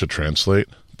get it to translate,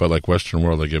 but like Western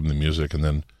World, I gave him the music, and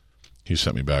then he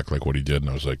sent me back like what he did, and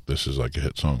I was like, this is like a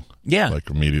hit song. Yeah, like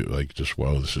immediately, like just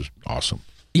whoa, this is awesome.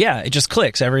 Yeah, it just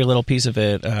clicks. Every little piece of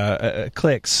it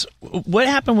clicks. What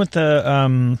happened with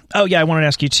the? Oh yeah, I wanted to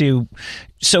ask you too.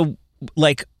 So,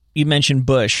 like you mentioned,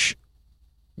 Bush.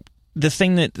 the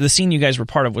scene you guys were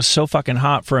part of was so fucking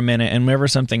hot for a minute, and whenever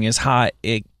something is hot,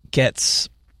 it gets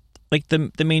like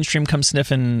the mainstream comes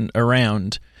sniffing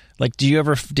around. Like, did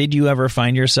you ever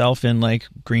find yourself in like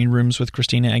green rooms with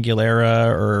Christina Aguilera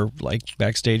or like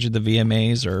backstage at the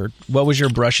VMAs, or what was your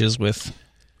brushes with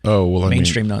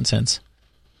mainstream nonsense?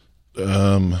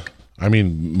 I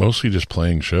mean, mostly just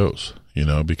playing shows,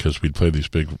 because we'd play these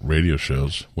big radio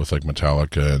shows with like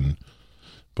Metallica and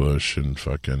Bush and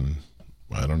fucking,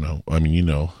 I don't know. I mean,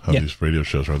 how these radio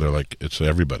shows are. They're like, it's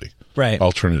everybody. Right.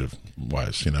 Alternative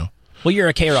wise, Well, you're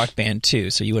a K-Rock band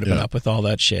too, so you would have been up with all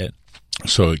that shit.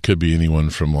 So it could be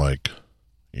anyone from like,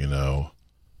 why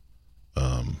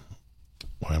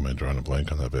am I drawing a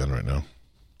blank on that band right now?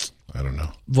 I don't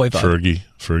know. Voivod.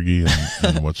 Fergie,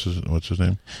 and what's his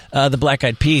name? The Black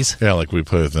Eyed Peas. Yeah, like we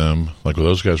play with them. Like, well,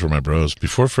 those guys were my bros.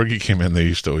 Before Fergie came in, they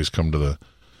used to always come to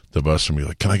the bus and be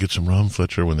like, "Can I get some rum,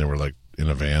 Fletcher?" When they were like in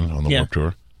a van on the Warped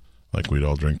Tour. Like, we'd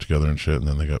all drink together and shit, and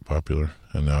then they got popular.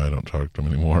 And now I don't talk to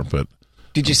them anymore. But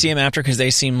did you see him after? Because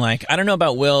they seem like, I don't know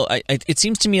about Will. It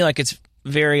seems to me like it's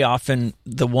very often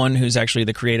the one who's actually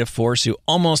the creative force, who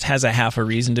almost has a half a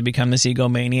reason to become this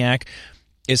egomaniac,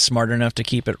 is smart enough to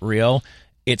keep it real.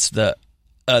 It's the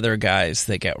other guys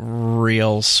that get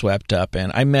real swept up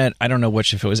in. I don't know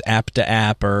if it was App to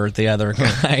App or the other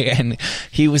guy, and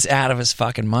he was out of his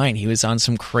fucking mind. He was on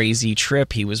some crazy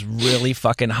trip. He was really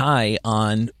fucking high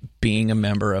on being a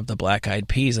member of the Black Eyed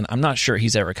Peas, and I'm not sure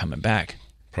he's ever coming back.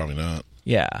 Probably not.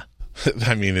 Yeah.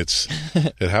 I mean, it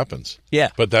happens. Yeah.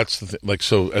 But that's the thing. Like,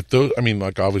 so at those, I mean,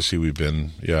 like, obviously we've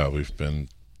been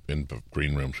in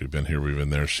green rooms. We've been here, we've been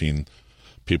there, seen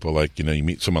people like, you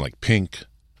meet someone like Pink,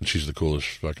 and she's the coolest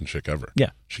fucking chick ever.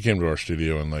 Yeah. She came to our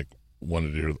studio and like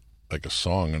wanted to hear like a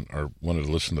song or wanted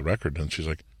to listen to the record, and she's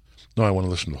like, "No, I want to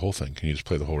listen to the whole thing. Can you just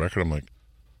play the whole record?" I'm like,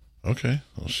 "Okay,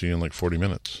 I'll see you in like 40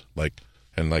 minutes." Like,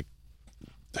 and like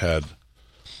had,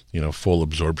 full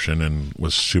absorption and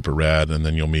was super rad. And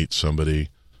then you'll meet somebody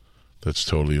that's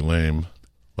totally lame,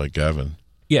 like Gavin.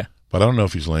 Yeah. But I don't know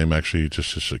if he's lame, actually,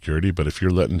 just his security. But if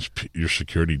you're letting your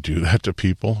security do that to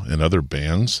people in other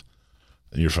bands,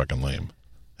 then you're fucking lame,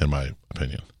 in my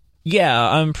opinion. Yeah,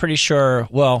 I'm pretty sure.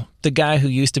 Well, the guy who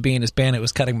used to be in his band that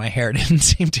was cutting my hair didn't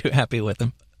seem too happy with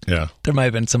him. Yeah. There might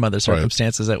have been some other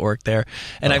circumstances at work there.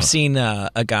 And I've seen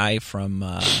a guy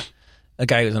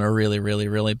who's in a really, really,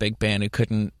 really big band who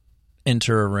couldn't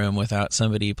enter a room without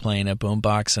somebody playing a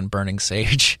boombox and burning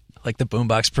sage. Like, the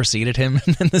boombox preceded him,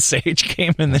 and then the sage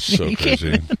came, and then so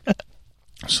crazy.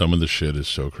 Some of the shit is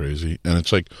so crazy, and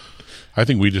it's like, I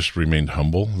think we just remained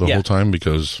humble the whole time,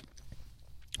 because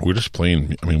we're just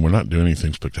playing. I mean, we're not doing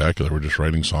anything spectacular. We're just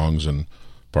writing songs and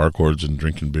bar chords and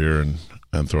drinking beer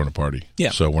and throwing a party.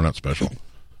 Yeah. So we're not special.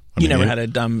 You never had a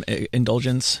dumb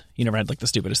indulgence? You never had like the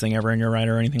stupidest thing ever in your ride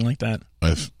or anything like that?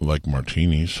 I like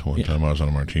martinis. One time I was on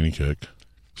a martini kick,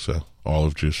 so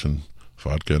olive juice and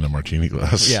vodka in a martini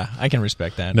glass. Yeah, I can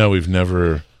respect that. No, we've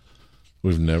never.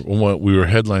 We were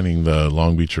headlining the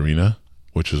Long Beach Arena,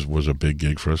 which was a big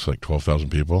gig for us, like 12,000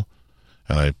 people.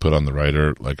 And I put on the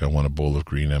rider, like, I want a bowl of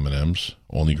green M&Ms,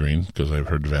 only green, because I've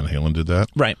heard Van Halen did that.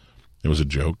 Right. It was a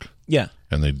joke. Yeah.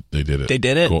 And they did it. They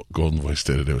did it? Golden Voice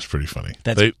did it. It was pretty funny.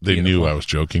 They knew I was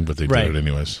joking, but they did it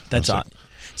anyways. That's odd.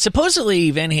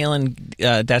 Supposedly, Van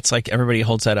Halen, that's like, everybody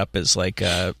holds that up as like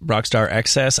Rockstar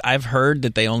Excess. I've heard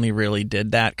that they only really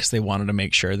did that because they wanted to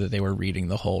make sure that they were reading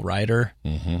the whole rider.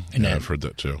 Mm-hmm. And I've heard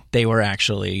that too.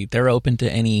 They're open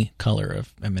to any color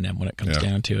of M&M when it comes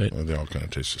down to it. Well, they all kind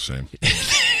of taste the same.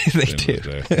 They do.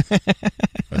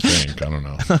 I think. I don't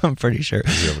know. I'm pretty sure. I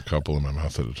have a couple in my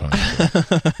mouth at a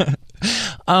time.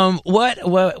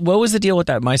 What was the deal with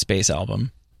that MySpace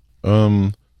album?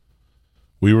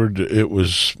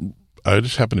 I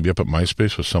just happened to be up at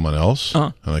MySpace with someone else,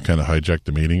 and I kind of hijacked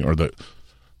the meeting. Or this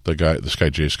guy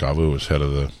Jay Scavo was head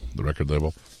of the record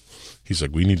label. He's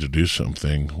like, we need to do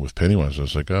something with Pennywise. I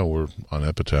was like, oh, we're on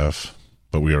Epitaph,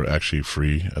 but we are actually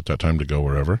free at that time to go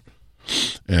wherever.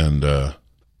 And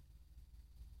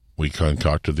we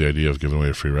concocted the idea of giving away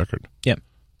a free record. Yep.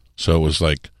 So it was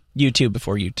like U2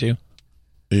 before U2.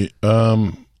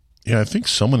 Yeah, I think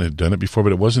someone had done it before,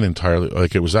 but it wasn't entirely,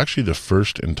 like, it was actually the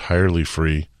first entirely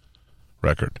free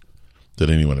record that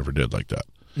anyone ever did like that.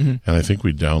 Mm-hmm. And I think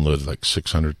we downloaded like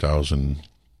 600,000.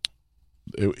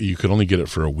 You could only get it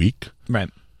for a week. Right.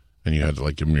 And you had to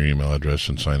like give them your email address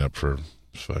and sign up for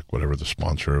whatever the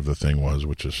sponsor of the thing was,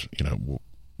 which is,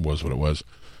 was what it was.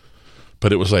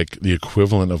 But it was like the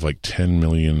equivalent of like $10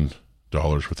 million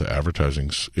worth of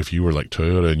advertising. If you were like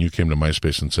Toyota and you came to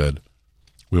MySpace and said,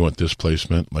 we want this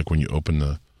placement, like when you open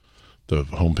the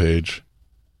homepage,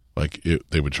 like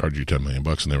they would charge you $10 million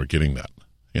and they were getting that,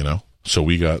 So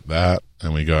we got that,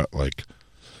 and we got like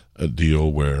a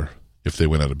deal where if they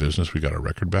went out of business, we got our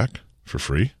record back for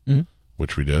free,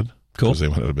 which we did. Cool. Because they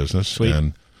went out of business. Sweet.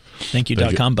 And Thank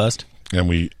you.com bust. And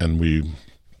we,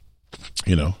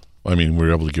 you know, I mean, we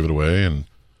were able to give it away, and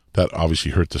that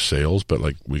obviously hurt the sales, but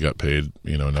like we got paid,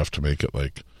 you know, enough to make it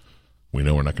like, we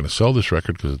know we're not going to sell this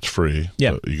record because it's free.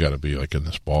 Yeah. But you got to be like in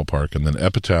this ballpark. And then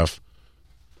Epitaph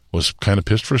was kind of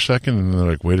pissed for a second, and they're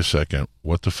like, wait a second,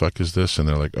 what the fuck is this? And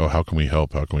they're like, oh, how can we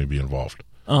help? How can we be involved?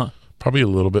 Probably a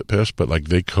little bit pissed, but like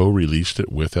they co-released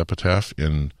it with Epitaph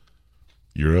in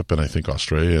Europe and I think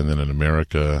Australia, and then in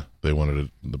America they wanted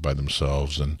it by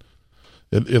themselves, and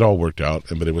it all worked out.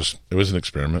 But it was an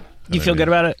experiment. You feel good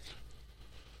about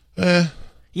it?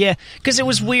 Yeah, because it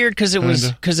was weird because it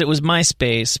was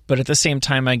MySpace, but at the same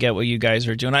time, I get what you guys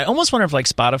are doing. I almost wonder if like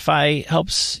Spotify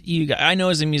helps you guys. I know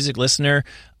as a music listener,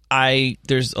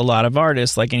 there's a lot of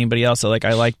artists like anybody else that like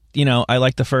I like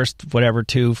the first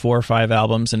 2, 4, 5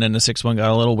 albums, and then the 6th one got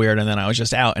a little weird, and then I was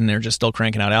just out, and they're just still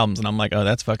cranking out albums, and I'm like, oh,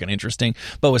 that's fucking interesting.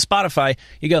 But with Spotify,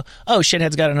 you go, oh,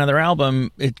 Shithead's got another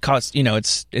album. It costs,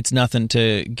 it's nothing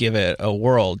to give it a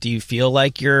whirl. Do you feel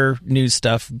like your new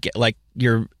stuff, like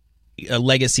your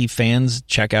legacy fans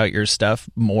check out your stuff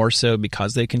more so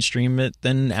because they can stream it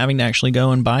than having to actually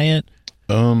go and buy it?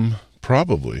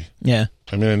 Probably. Yeah.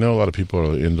 I mean, I know a lot of people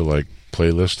are into like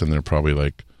playlists, and they're probably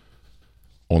like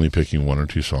only picking 1 or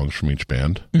 2 songs from each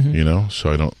band, you know?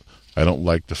 So I don't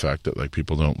like the fact that like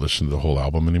people don't listen to the whole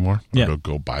album anymore. Or don't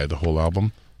go buy the whole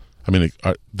album. I mean,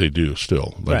 they do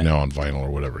still, like now on vinyl or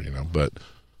whatever, you know, but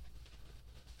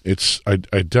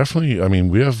I definitely, I mean,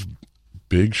 we have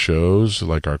big shows,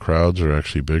 like our crowds are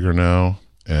actually bigger now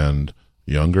and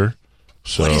younger.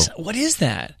 So what is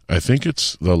that? I think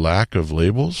it's the lack of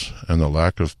labels and the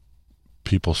lack of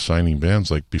people signing bands.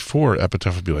 Like before,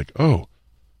 Epitaph would be like, oh,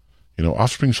 you know,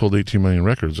 Offspring sold 18 million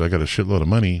records. I got a shitload of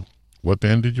money. What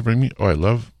band did you bring me? Oh, I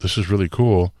love, this is really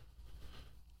cool.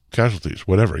 Casualties,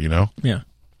 whatever, you know? Yeah.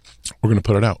 We're going to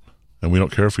put it out. And we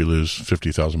don't care if we lose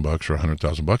 $50,000 or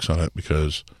 $100,000 on it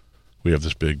because we have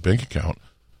this big bank account.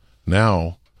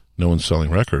 Now, no one's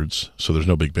selling records, so there's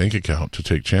no big bank account to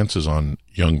take chances on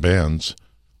young bands.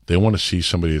 They want to see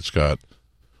somebody that's got,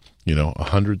 you know,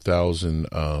 100,000,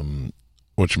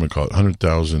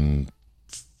 100,000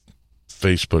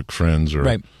 Facebook friends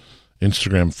or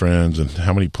Instagram friends, and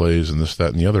how many plays and this,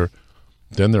 that, and the other.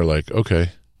 Then they're like,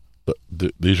 okay,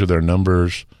 these are their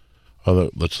numbers.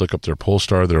 Let's look up their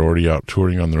Polestar. They're already out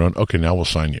touring on their own. Okay, now we'll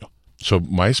sign you. So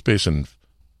MySpace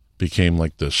became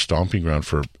like the stomping ground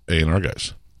for A&R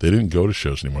guys. They didn't go to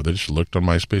shows anymore. They just looked on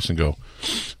MySpace and go,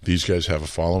 these guys have a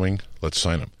following, let's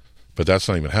sign them. But that's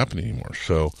not even happening anymore.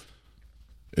 So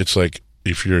it's like,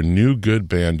 if you're a new good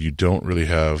band, you don't really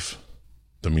have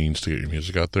the means to get your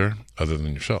music out there other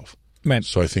than yourself. Right.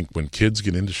 So I think when kids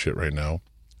get into shit right now,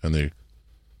 and they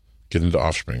get into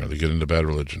Offspring, or they get into Bad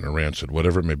Religion or Rancid,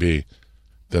 whatever it may be,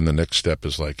 then the next step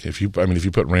is like, if you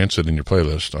put Rancid in your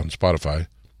playlist on Spotify,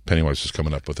 Pennywise is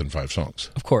coming up within 5 songs.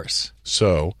 Of course.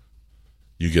 So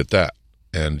you get that,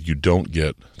 and you don't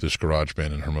get this garage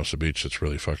band in Hermosa Beach that's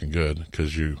really fucking good,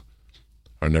 because you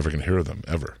are never going to hear them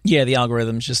ever. Yeah, the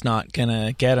algorithm's just not going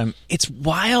to get them. It's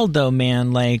wild though,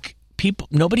 man. Like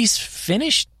nobody's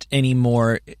finished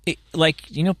anymore. Like,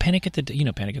 Panic at the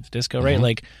Disco, right? Mm-hmm.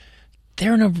 Like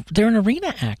they're an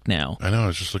arena act now. I know. I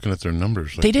was just looking at their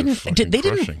numbers. Like,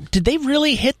 did they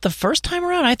really hit the first time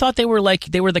around? I thought they were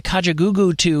the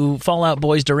Kajagoogoo to Fall Out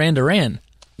Boy's Duran Duran.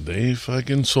 They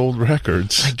fucking sold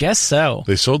records. I guess so.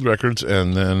 They sold records,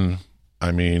 and then,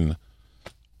 I mean,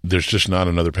 there's just not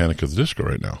another Panic at the Disco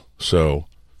right now. So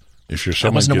if you're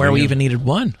someone, I wasn't aware we even needed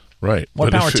one. Right.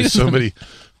 What power to somebody,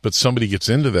 but somebody gets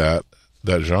into that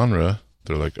genre,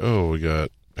 they're like, oh, we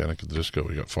got Panic at the Disco,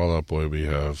 we got Fall Out Boy, we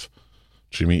have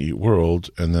Jimmy Eat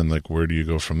World, and then like, where do you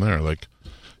go from there? Like,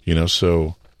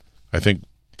 so I think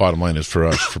bottom line is, for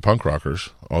us, for punk rockers,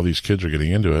 all these kids are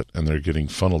getting into it, and they're getting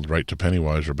funneled right to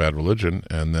Pennywise or Bad Religion,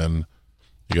 and then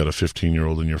you got a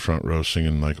 15-year-old in your front row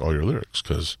singing like all your lyrics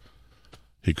because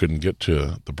he couldn't get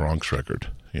to the Bronx record.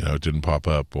 It didn't pop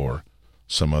up, or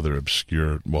some other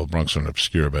obscure, well, Bronx aren't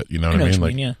obscure, but you know what I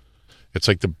mean? Yeah. It's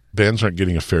like the bands aren't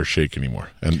getting a fair shake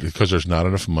anymore, and because there's not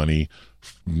enough money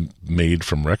made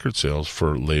from record sales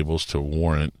for labels to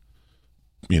warrant,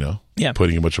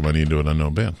 putting a bunch of money into an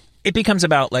unknown band. It becomes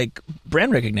about like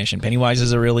brand recognition. Pennywise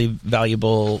is a really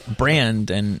valuable brand,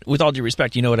 and with all due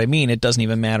respect, you know what I mean? It doesn't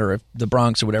even matter if the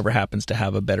Bronx or whatever happens to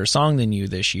have a better song than you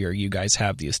this year. You guys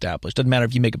have the established. Doesn't matter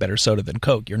if you make a better soda than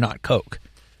Coke. You're not Coke.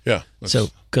 Yeah. So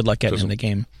good luck getting in the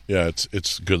game. Yeah,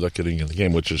 it's good luck getting in the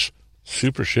game, which is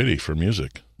super shitty for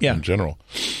music in general.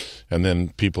 And then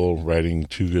people writing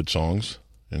 2 good songs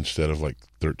instead of like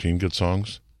 13 good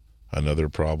songs. Another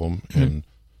problem in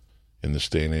this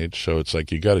day and age. So it's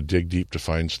like you got to dig deep to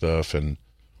find stuff. And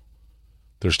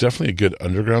there's definitely a good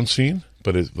underground scene,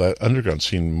 but that underground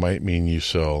scene might mean you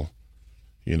sell,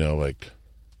 like,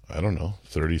 I don't know,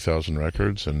 30,000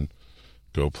 records and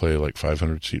go play like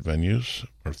 500-seat venues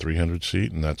or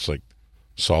 300-seat, and that's like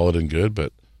solid and good.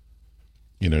 But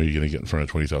you're going to get in front of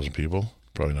 20,000 people?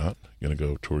 Probably not. You're going to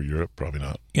go tour Europe? Probably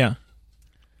not. Yeah.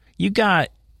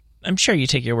 I'm sure you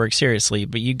take your work seriously,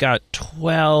 but you got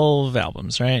 12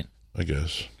 albums, right? I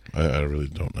guess. I really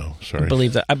don't know. Sorry. I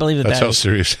believe that. That's how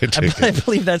serious I take it. I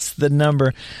believe that's the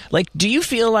number. Like, do you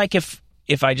feel like if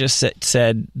I just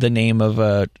said the name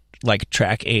of like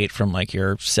track 8 from like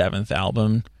your 7th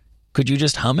album, could you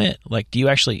just hum it? Like, do you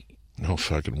actually? No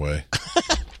fucking way.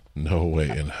 No way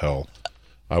in hell.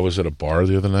 I was at a bar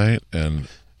the other night and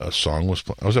a song was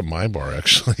I was at my bar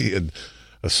actually, and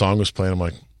a song was playing. I'm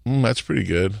like, that's pretty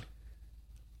good.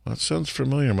 That sounds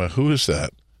familiar. I'm like, who is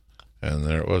that? And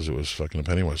there it was. It was fucking a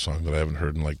Pennywise song that I haven't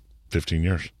heard in like 15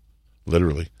 years,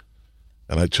 literally.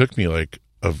 And it took me like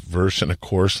a verse and a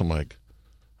chorus. I'm like,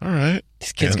 all right,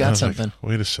 this kid's got something. Like,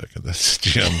 wait a second, that's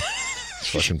Jim. It's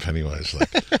fucking Pennywise.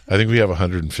 Like, I think we have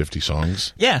 150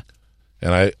 songs. Yeah.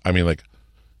 And I mean, like,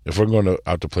 if we're going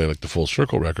out to play like the Full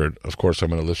Circle record, of course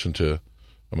I'm going to listen to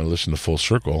Full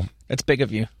Circle. That's big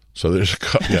of you. So there's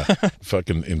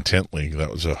fucking Intently. That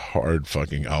was a hard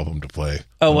fucking album to play.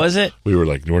 Oh, was it? We were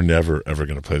like, we're never ever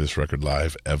going to play this record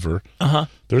live ever.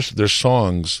 There's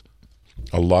songs,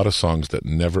 a lot of songs that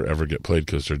never ever get played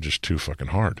because they're just too fucking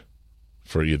hard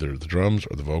for either the drums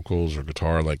or the vocals or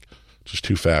guitar. Like, just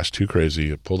too fast, too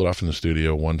crazy. I pulled it off in the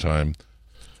studio one time.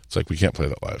 It's like, we can't play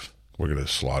that live. We're going to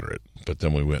slaughter it. But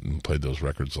then we went and played those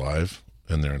records live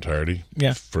in their entirety.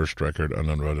 Yeah. First record,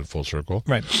 Unknown Road and Full Circle.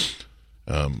 Right.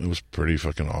 It was pretty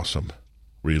fucking awesome.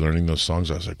 Relearning those songs,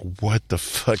 I was like, what the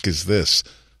fuck is this?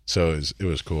 So it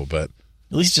was cool, but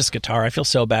at least just guitar. I feel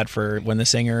so bad for when the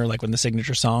singer, like when the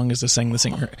signature song is to sing the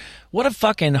singer. What a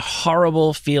fucking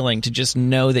horrible feeling to just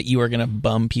know that you are going to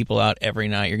bum people out every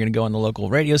night. You're going to go on the local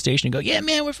radio station and go, yeah,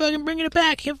 man, we're fucking bringing it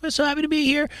back. We're so happy to be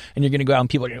here. And you're going to go out and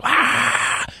people are going to go,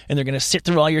 ah! And they're going to sit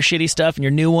through all your shitty stuff and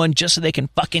your new one just so they can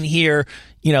fucking hear,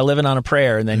 Living on a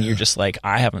Prayer. And then you're just like,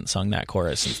 I haven't sung that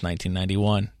chorus since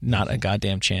 1991. Not a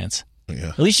goddamn chance. Yeah.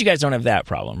 At least you guys don't have that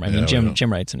problem, right? I mean,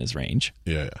 Jim writes in his range.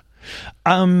 Yeah.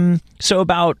 So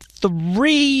about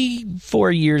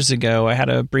 3-4 years ago, I had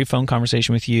a brief phone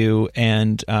conversation with you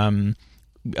and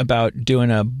about doing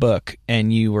a book,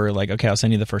 and you were like, okay, I'll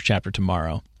send you the first chapter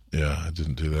tomorrow. Yeah, I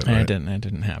didn't do that. And right? It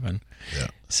didn't happen. Yeah.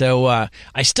 So I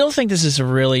still think this is a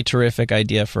really terrific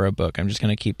idea for a book. I'm just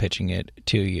going to keep pitching it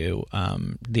to you.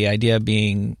 The idea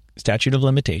being statute of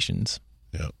limitations.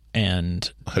 Yeah. And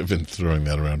I've been throwing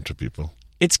that around to people.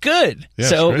 It's good. Yeah,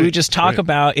 so it's great. we just talk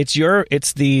about this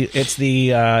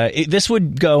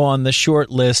would go on the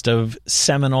short list of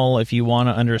seminal. If you want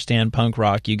to understand punk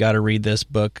rock, you got to read this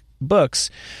books,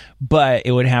 but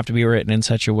it would have to be written in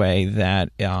such a way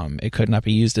that it could not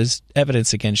be used as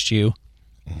evidence against you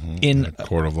in a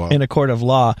court of law. In a court of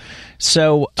law.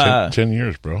 So 10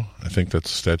 years, bro. I think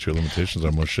that's the statute of limitations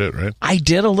on most shit, right? I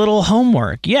did a little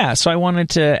homework. Yeah. So I wanted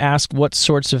to ask what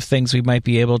sorts of things we might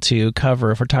be able to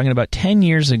cover. If we're talking about 10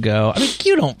 years ago, I mean,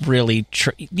 you don't really,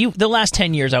 the last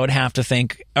 10 years I would have to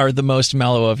think are the most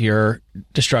mellow of your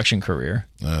destruction career.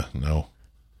 No.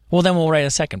 Well, then we'll write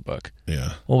a second book.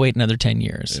 Yeah. We'll wait another 10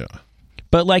 years. Yeah.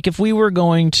 But like if we were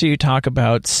going to talk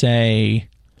about, say,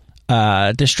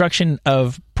 destruction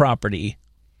of property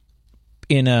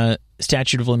in a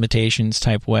statute of limitations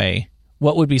type way,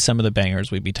 what would be some of the bangers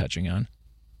we'd be touching on?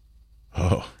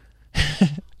 Oh.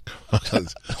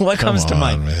 What comes to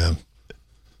mind? Man.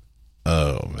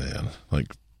 Oh, man.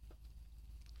 Like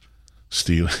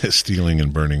stealing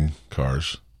and burning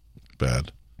cars.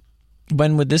 Bad.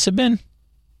 When would this have been?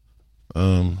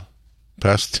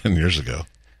 Past 10 years ago.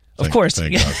 Of course.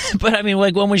 Thank God. But I mean,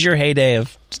 like, when was your heyday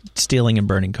of stealing and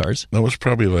burning cars? That was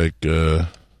probably like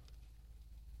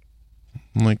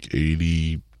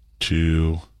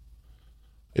 82,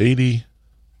 80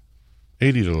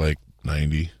 to like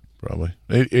 90, probably.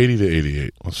 80 to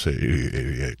 88. Let's say 80 to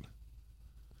 88.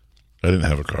 I didn't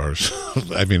have a car. So,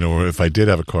 I mean, or if I did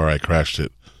have a car, I crashed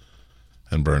it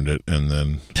and burned it. And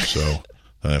then, so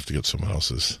I have to get someone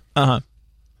else's. Uh-huh.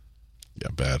 Yeah,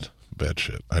 bad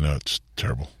shit. I know, it's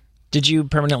terrible. Did you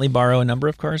permanently borrow a number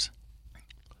of cars?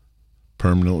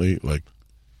 Permanently? Like,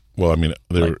 well, I mean,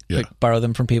 like borrow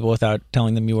them from people without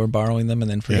telling them you were borrowing them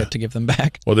and then forget to give them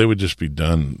back? Well, they would just be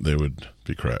done. They would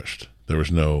be crashed. There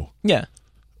was no... Yeah.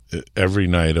 every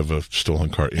night of a stolen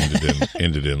car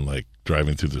ended in like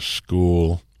driving through the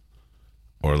school,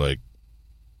 or like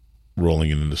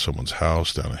rolling it into someone's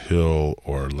house down a hill,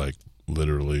 or like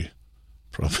literally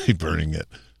probably burning it.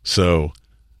 So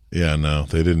yeah, no,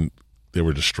 they didn't. They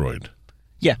were destroyed.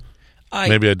 Yeah.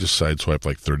 Maybe I just sideswiped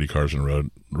like 30 cars in a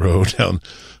row down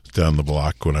the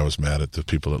block when I was mad at the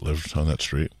people that lived on that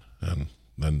street, and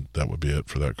then that would be it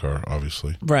for that car,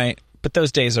 obviously. Right, but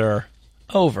those days are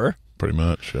over. Pretty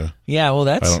much, yeah. Yeah, well,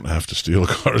 that's... I don't have to steal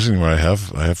cars anymore. I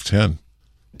have 10.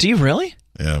 Do you really?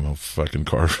 Yeah, I'm a fucking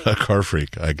car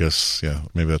freak. I guess, yeah.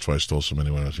 Maybe that's why I stole so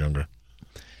many when I was younger.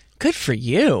 Good for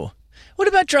you. What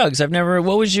about drugs?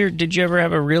 Did you ever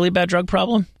have a really bad drug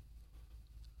problem?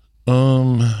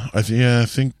 I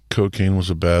think cocaine was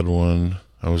a bad one.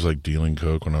 I was like dealing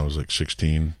coke when I was like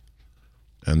 16,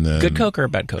 and then good coke or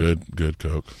bad coke? Good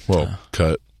coke. Well,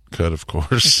 cut of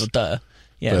course. Duh.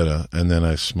 Yeah. But, and then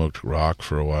I smoked rock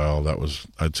for a while.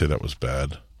 I'd say that was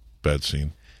bad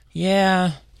scene.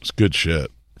 Yeah. It's good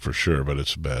shit for sure, but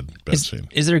it's a bad scene.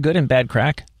 Is there good and bad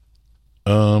crack?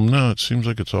 No, it seems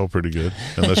like it's all pretty good,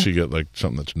 unless you get like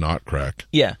something that's not crack.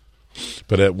 Yeah.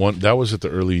 But that was at the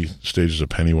early stages of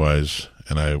Pennywise,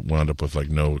 and I wound up with like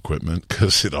no equipment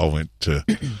because it all went to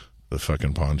the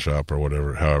fucking pawn shop or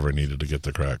whatever, however I needed to get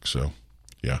the crack. So,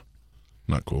 yeah,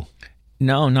 not cool.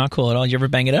 No, not cool at all. You ever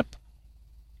bang it up?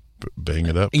 Bang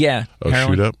it up? Yeah. Oh,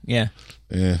 heroin? shoot up? Yeah.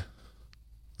 Yeah.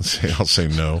 I'll say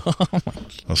no.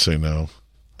 I'll say no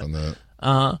on that.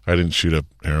 I didn't shoot up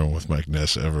heroin with Mike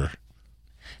Ness ever.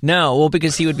 No, well,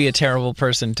 because he would be a terrible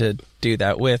person to do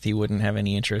that with. He wouldn't have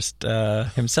any interest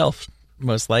himself,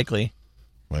 most likely.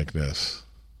 Mike Ness.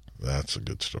 That's a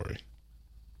good story.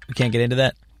 We can't get into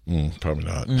that? Probably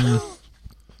not.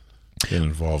 It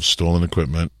involves stolen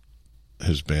equipment,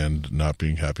 his band not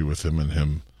being happy with him, and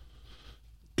him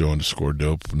going to score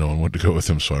dope. No one wanted to go with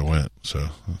him, so I went. So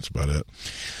that's about it.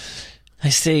 I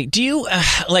see. Do you,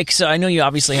 so I know you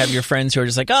obviously have your friends who are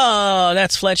just like, oh,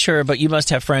 that's Fletcher, but you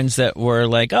must have friends that were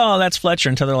like, oh, that's Fletcher,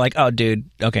 until they're like, oh, dude,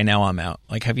 okay, now I'm out.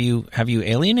 Like, have you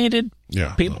alienated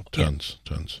people? Tons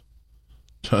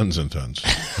and tons.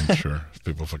 I'm sure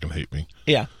people fucking hate me.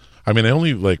 Yeah. I mean, I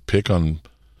only like pick on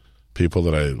people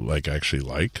that I like actually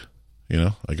like, you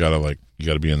know? You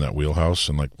gotta be in that wheelhouse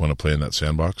and like want to play in that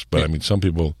sandbox. But I mean, some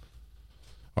people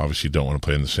obviously don't want to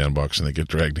play in the sandbox and they get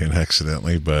dragged in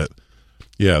accidentally, but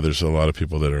yeah, there's a lot of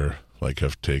people that are like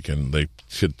they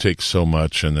should take so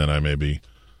much, and then I maybe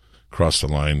cross the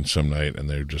line some night and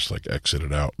they're just like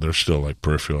exited out. They're still like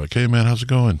peripheral, like, hey man, how's it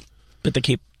going? But they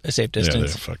keep a safe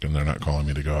distance. Yeah, they're not calling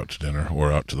me to go out to dinner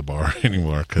or out to the bar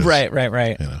anymore. Right.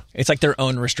 You know. It's like their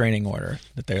own restraining order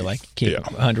that they're like keep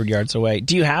 100 yards away.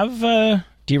 Do you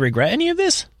regret any of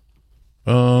this?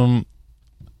 Yeah,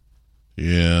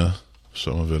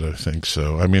 some of it I think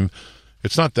so. I mean,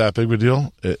 it's not that big of a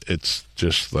deal. It's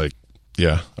just like,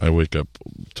 yeah, I wake up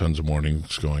tons of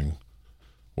mornings going,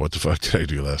 what the fuck did I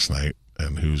do last night?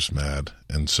 And who's mad?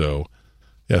 And so,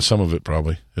 yeah, some of it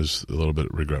probably is a little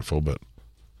bit regretful, but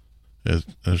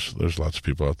there's lots of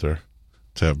people out there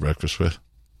to have breakfast with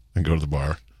and go to the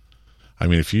bar. I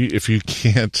mean, if you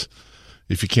can't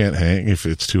hang, if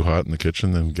it's too hot in the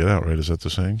kitchen, then get out, right? Is that the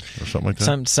saying or something like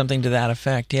that? Something to that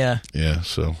effect, yeah. Yeah,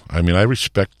 so, I mean, I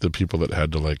respect the people that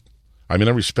had to I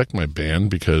respect my band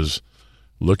because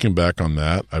looking back on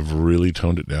that, I've really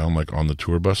toned it down, like on the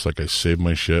tour bus. Like I saved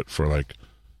my shit for like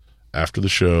after the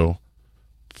show,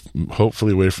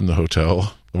 hopefully away from the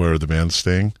hotel where the band's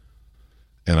staying.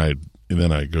 And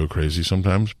then I go crazy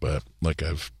sometimes, but like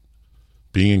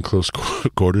being in close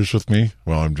quarters with me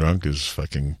while I'm drunk is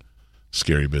fucking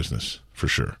scary business for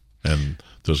sure. And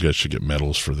those guys should get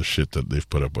medals for the shit that they've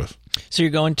put up with. So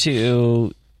you're going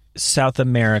to South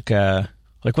America.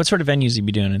 Like, what sort of venues you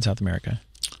be doing in South America?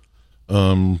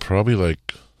 Probably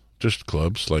like just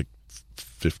clubs, like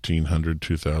 1,500,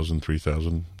 2,000,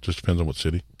 3,000. Just depends on what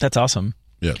city. That's awesome.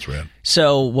 Yeah, it's rad.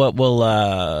 So, what will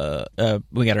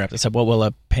we got to wrap this up? What will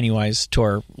a Pennywise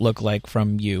tour look like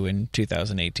from you in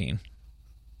 2018?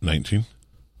 19.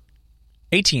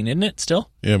 18, isn't it? Still?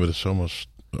 Yeah, but it's almost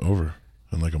over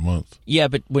in like a month. Yeah,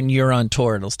 but when you're on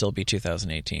tour, it'll still be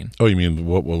 2018. Oh, you mean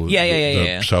what will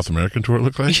the South American tour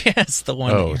look like? Yes, the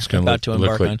one it's going to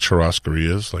look like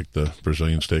churrascarias, like the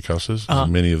Brazilian steakhouses. Uh-huh.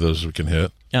 Many of those we can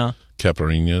hit.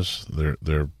 Caipirinhas,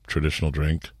 their traditional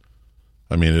drink.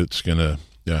 I mean, it's gonna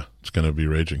be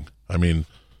raging. I mean,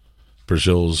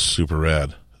 Brazil's super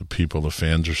rad. The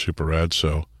fans are super rad.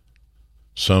 So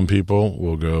some people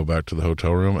will go back to the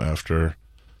hotel room after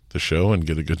the show and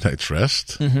get a good night's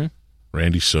rest. Mm-hmm.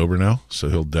 Randy's sober now, so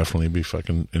he'll definitely be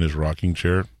fucking in his rocking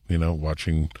chair,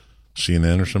 watching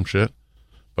CNN or some shit.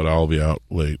 but I'll be out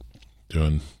late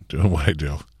doing what I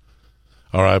do.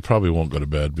 Or I probably won't go to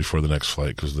bed before the next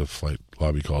flight because the flight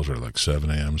lobby calls are at like 7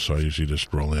 a.m. So I usually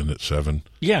just roll in at 7.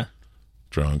 Yeah.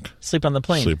 Drunk. Sleep on the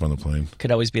plane. Sleep on the plane.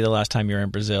 Could always be the last time you're in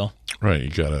Brazil. Right. You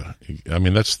gotta. I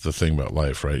mean, that's the thing about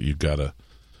life, right? You gotta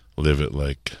live it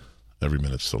like every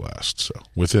minute's the last. So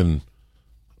within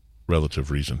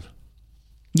relative reason.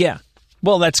 Yeah.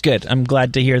 Well, that's good. I'm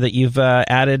glad to hear that you've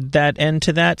added that end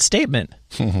to that statement.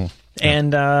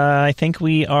 And I think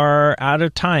we are out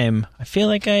of time. I feel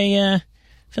like I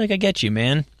get you,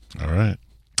 man. All right.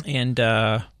 And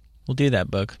we'll do that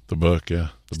book. The book, yeah.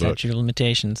 The Statute book. of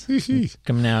Limitations.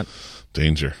 Coming out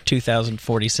Danger.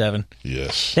 2047.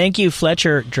 Yes. Thank you,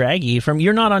 Fletcher Draghi.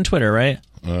 You're not on Twitter, right?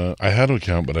 I had an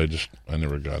account, but I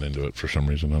never got into it for some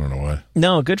reason. I don't know why.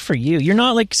 No, good for you. You're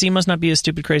not so you must not be a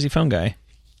stupid, crazy phone guy.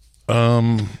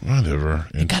 Whatever.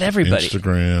 You got everybody.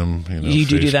 Instagram. You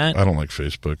do that? I don't like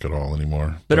Facebook at all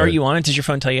anymore. But are you on it? Does your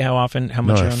phone tell you how much you're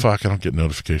on? No, fuck. I don't get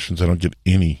notifications. I don't get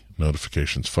any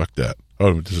notifications. Fuck that.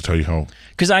 Oh, does it tell you how?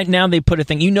 Because now they put a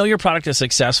thing. You know your product is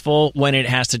successful when it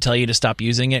has to tell you to stop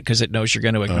using it because it knows you're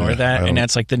going to ignore that. And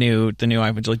that's like the new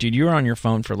iPhone. Like, dude, you were on your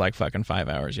phone for like fucking 5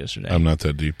 hours yesterday. I'm not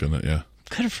that deep in it, yeah.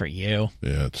 Good for you.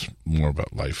 Yeah, it's more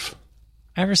about life.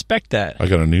 I respect that. I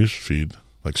got a news feed,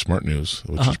 like Smart News,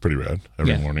 which is pretty rad.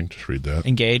 Every morning, just read that.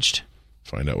 Engaged.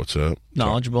 Find out what's up.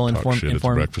 Knowledgeable, talk shit at the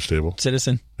breakfast table.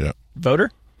 Citizen. Yeah.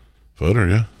 Voter,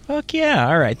 yeah. Fuck yeah.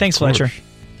 All right. Thanks, Fletcher.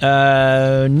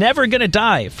 Never Gonna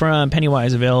Die from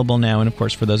Pennywise, available now. And, of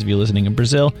course, for those of you listening in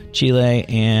Brazil, Chile,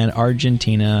 and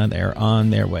Argentina, they're on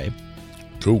their way.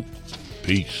 Cool.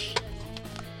 Peace.